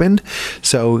reopened.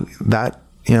 So that,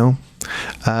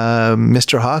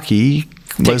 Mr. Hockey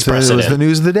was the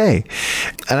news of the day.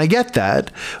 And I get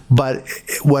that, but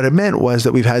what it meant was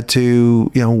that we've had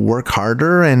to, work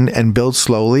harder and build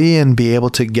slowly and be able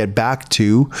to get back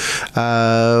to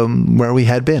where we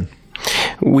had been.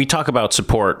 We talk about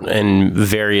support in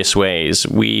various ways.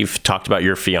 We've talked about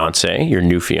your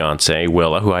new fiance,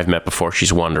 Willa, who I've met before.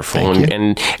 She's wonderful.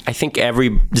 And I think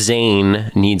every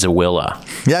Zane needs a Willa.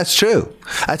 Yeah, it's true.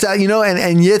 That's and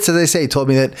Yitz, as I say, told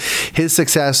me that his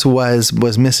success was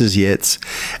Mrs. Yitz.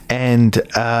 And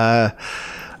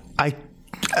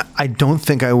I don't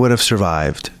think I would have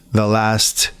survived the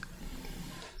last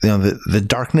the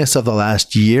darkness of the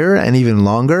last year and even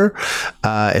longer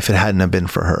if it hadn't have been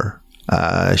for her.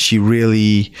 She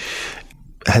really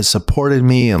has supported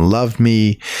me and loved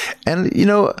me. And,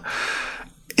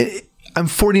 I'm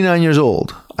 49 years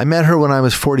old. I met her when I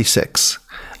was 46.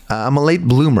 I'm a late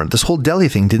bloomer. This whole deli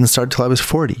thing didn't start until I was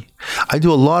 40. I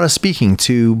do a lot of speaking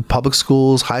to public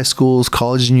schools, high schools,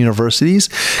 colleges, and universities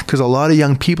because a lot of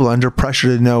young people are under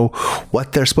pressure to know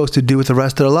what they're supposed to do with the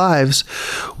rest of their lives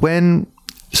when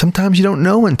sometimes you don't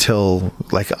know until,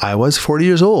 like I was, 40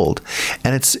 years old.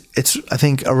 And it's I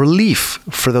think, a relief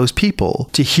for those people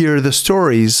to hear the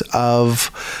stories of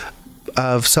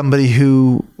somebody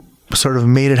who sort of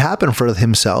made it happen for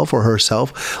himself or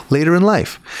herself later in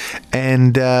life.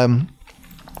 And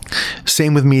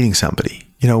same with meeting somebody.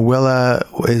 Willa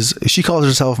she calls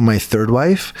herself my third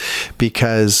wife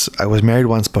because I was married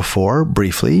once before,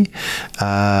 briefly.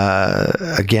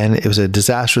 Again, it was a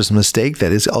disastrous mistake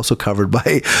that is also covered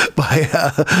by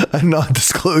a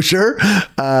non-disclosure.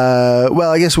 Well,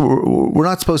 I guess we're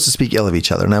not supposed to speak ill of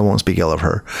each other, and I won't speak ill of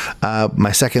her.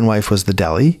 My second wife was the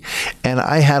deli, and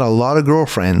I had a lot of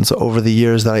girlfriends over the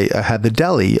years that I had the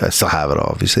deli. I still have it,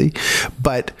 obviously,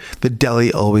 but the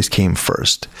deli always came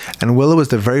first. And Willa was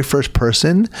the very first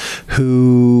person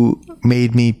who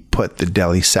made me put the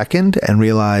deli second and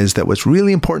realize that what's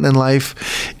really important in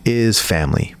life is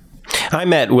family. I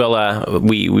met Willa,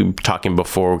 we were talking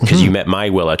before, because you met my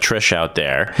Willa, Trish, out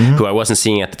there, who I wasn't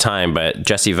seeing at the time, but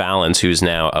Jesse Valens, who's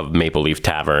now of Maple Leaf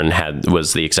Tavern,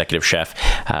 was the executive chef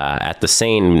at the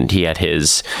Seine. He had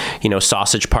his,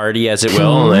 sausage party, as it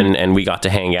will, and we got to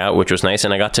hang out, which was nice,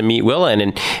 and I got to meet Willa,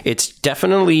 and it's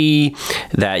definitely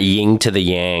that yin to the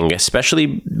yang,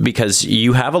 especially because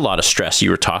you have a lot of stress you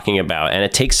were talking about, and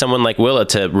it takes someone like Willa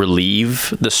to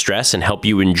relieve the stress and help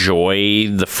you enjoy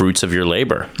the fruits of your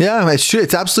labor. Yeah, it's true.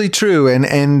 It's absolutely true.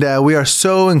 And we are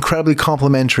so incredibly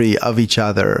complimentary of each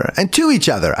other and to each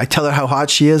other. I tell her how hot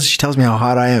she is. She tells me how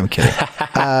hot I am. Kidding.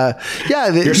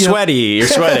 You're sweaty. You're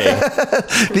sweaty.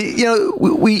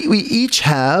 We each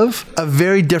have a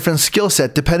very different skill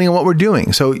set depending on what we're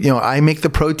doing. So, I make the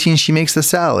protein, she makes the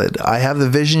salad. I have the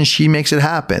vision, she makes it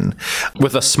happen.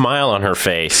 With a smile on her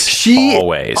face.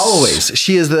 Always.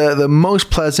 She is the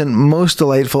most pleasant, most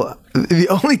delightful. The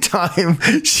only time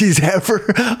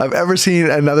I've ever seen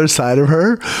another side of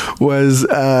her was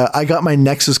I got my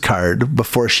Nexus card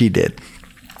before she did.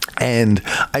 And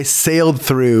I sailed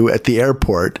through at the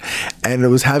airport and I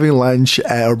was having lunch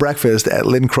or breakfast at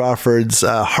Lynn Crawford's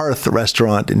Hearth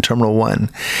restaurant in Terminal 1.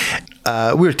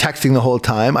 We were texting the whole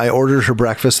time. I ordered her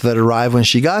breakfast that arrived when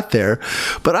she got there.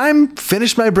 But I'm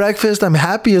finished my breakfast. I'm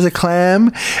happy as a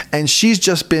clam. And she's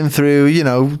just been through,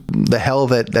 the hell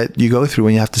that you go through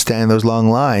when you have to stand in those long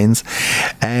lines.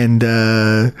 And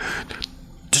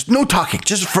just no talking.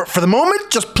 Just for the moment,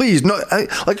 just please. No,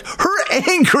 her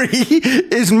angry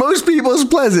is most people's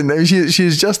pleasant. I mean,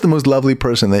 she's just the most lovely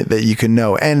person that you can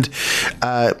know. And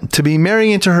to be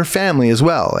marrying into her family as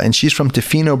well. And she's from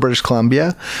Tofino, British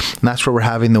Columbia. And that's where we're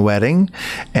having the wedding.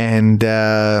 And,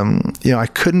 I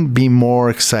couldn't be more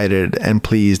excited and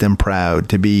pleased and proud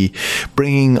to be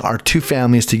bringing our two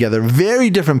families together. Very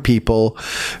different people,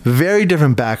 very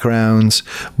different backgrounds,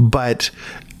 but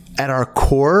at our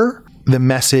core, the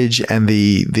message and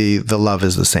the love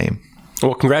is the same.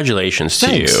 Well, congratulations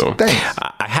to you. Thanks.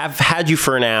 I have had you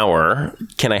for an hour.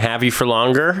 Can I have you for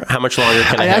longer? How much longer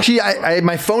can I have? Actually,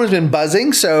 my phone has been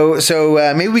buzzing, so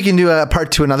maybe we can do a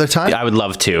part 2 another time. I would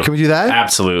love to. Can we do that?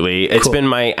 Absolutely. Cool. It's been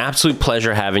my absolute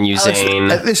pleasure having you, Zane.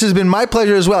 This has been my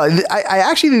pleasure as well. I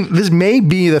actually think this may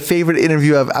be the favorite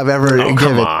interview I've ever given.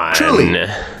 Come on.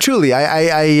 on. Truly,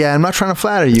 I'm not trying to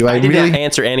flatter you. I didn't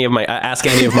ask any of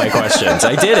my questions.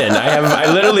 I didn't.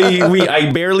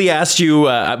 I barely asked you.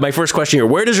 My first question here: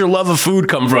 where does your love of food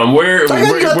come from?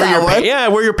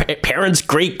 Where your parents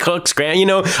great cooks?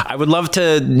 I would love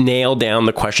to nail down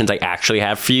the questions I actually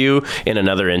have for you in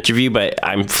another interview, but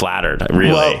I'm flattered.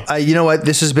 Really. Well, you know what?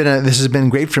 This has been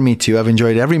great for me too. I've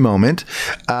enjoyed every moment.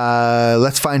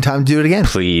 Let's find time to do it again.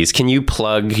 Please, can you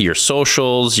plug your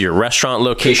socials, your restaurant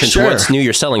locations? Sure. What's new?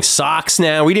 You're selling socks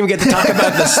now. We didn't even get to talk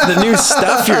about the new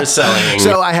stuff you're selling.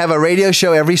 So I have a radio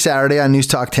show every Saturday on News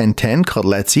Talk 1010 called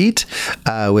Let's Eat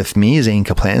with me, Zane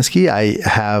Kaplansky. I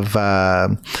have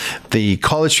the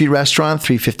College Street Restaurant,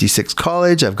 356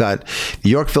 College. I've got the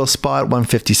Yorkville spot,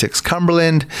 156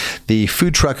 Cumberland. The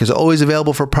food truck is always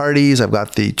available for parties. I've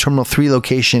got the Terminal 3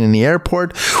 location in the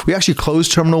airport. We actually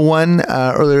closed Terminal 1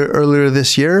 earlier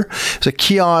this year. It's a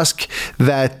kiosk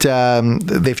that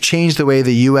they've changed the way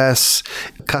the U.S.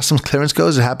 customs clearance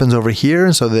goes. It happens over here,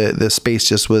 and so the space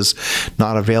just was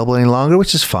not available any longer,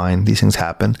 which is fine. These things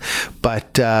happen.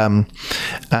 But and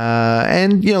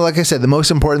like I said, the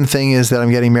most important thing is that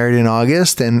I'm getting married in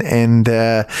August, and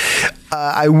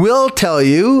I will tell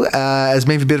you, as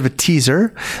maybe a bit of a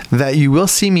teaser, that you will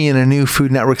see me in a new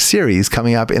Food Network series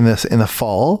coming up in the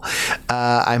fall.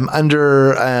 I'm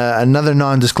under another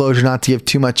non-disclosure, not to give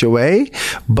too much away,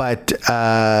 but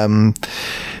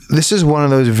this is one of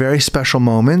those very special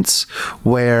moments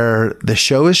where the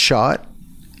show is shot,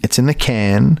 it's in the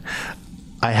can.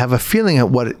 I have a feeling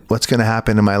of what's going to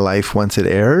happen in my life once it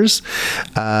airs,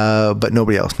 but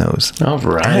nobody else knows. All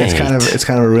right, and it's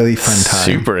kind of a really fun time.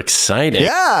 Super exciting.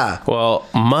 Yeah. Well,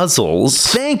 muzzles.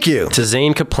 Thank you to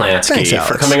Zane Kaplansky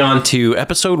for coming on to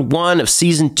episode 1 of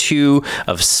season 2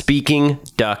 of Speaking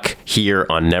Duck here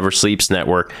on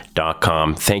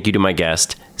NeverSleepsNetwork.com. Thank you to my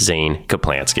guest, Zane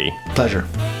Kaplansky. Pleasure.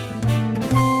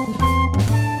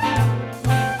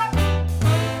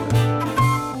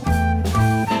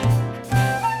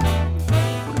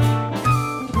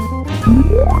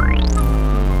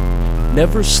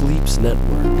 Never Sleeps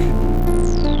Network.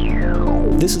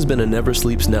 This has been a Never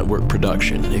Sleeps Network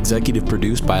production, executive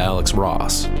produced by Alex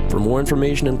Ross. For more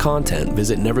information and content,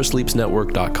 visit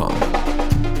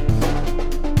NeverSleepsNetwork.com.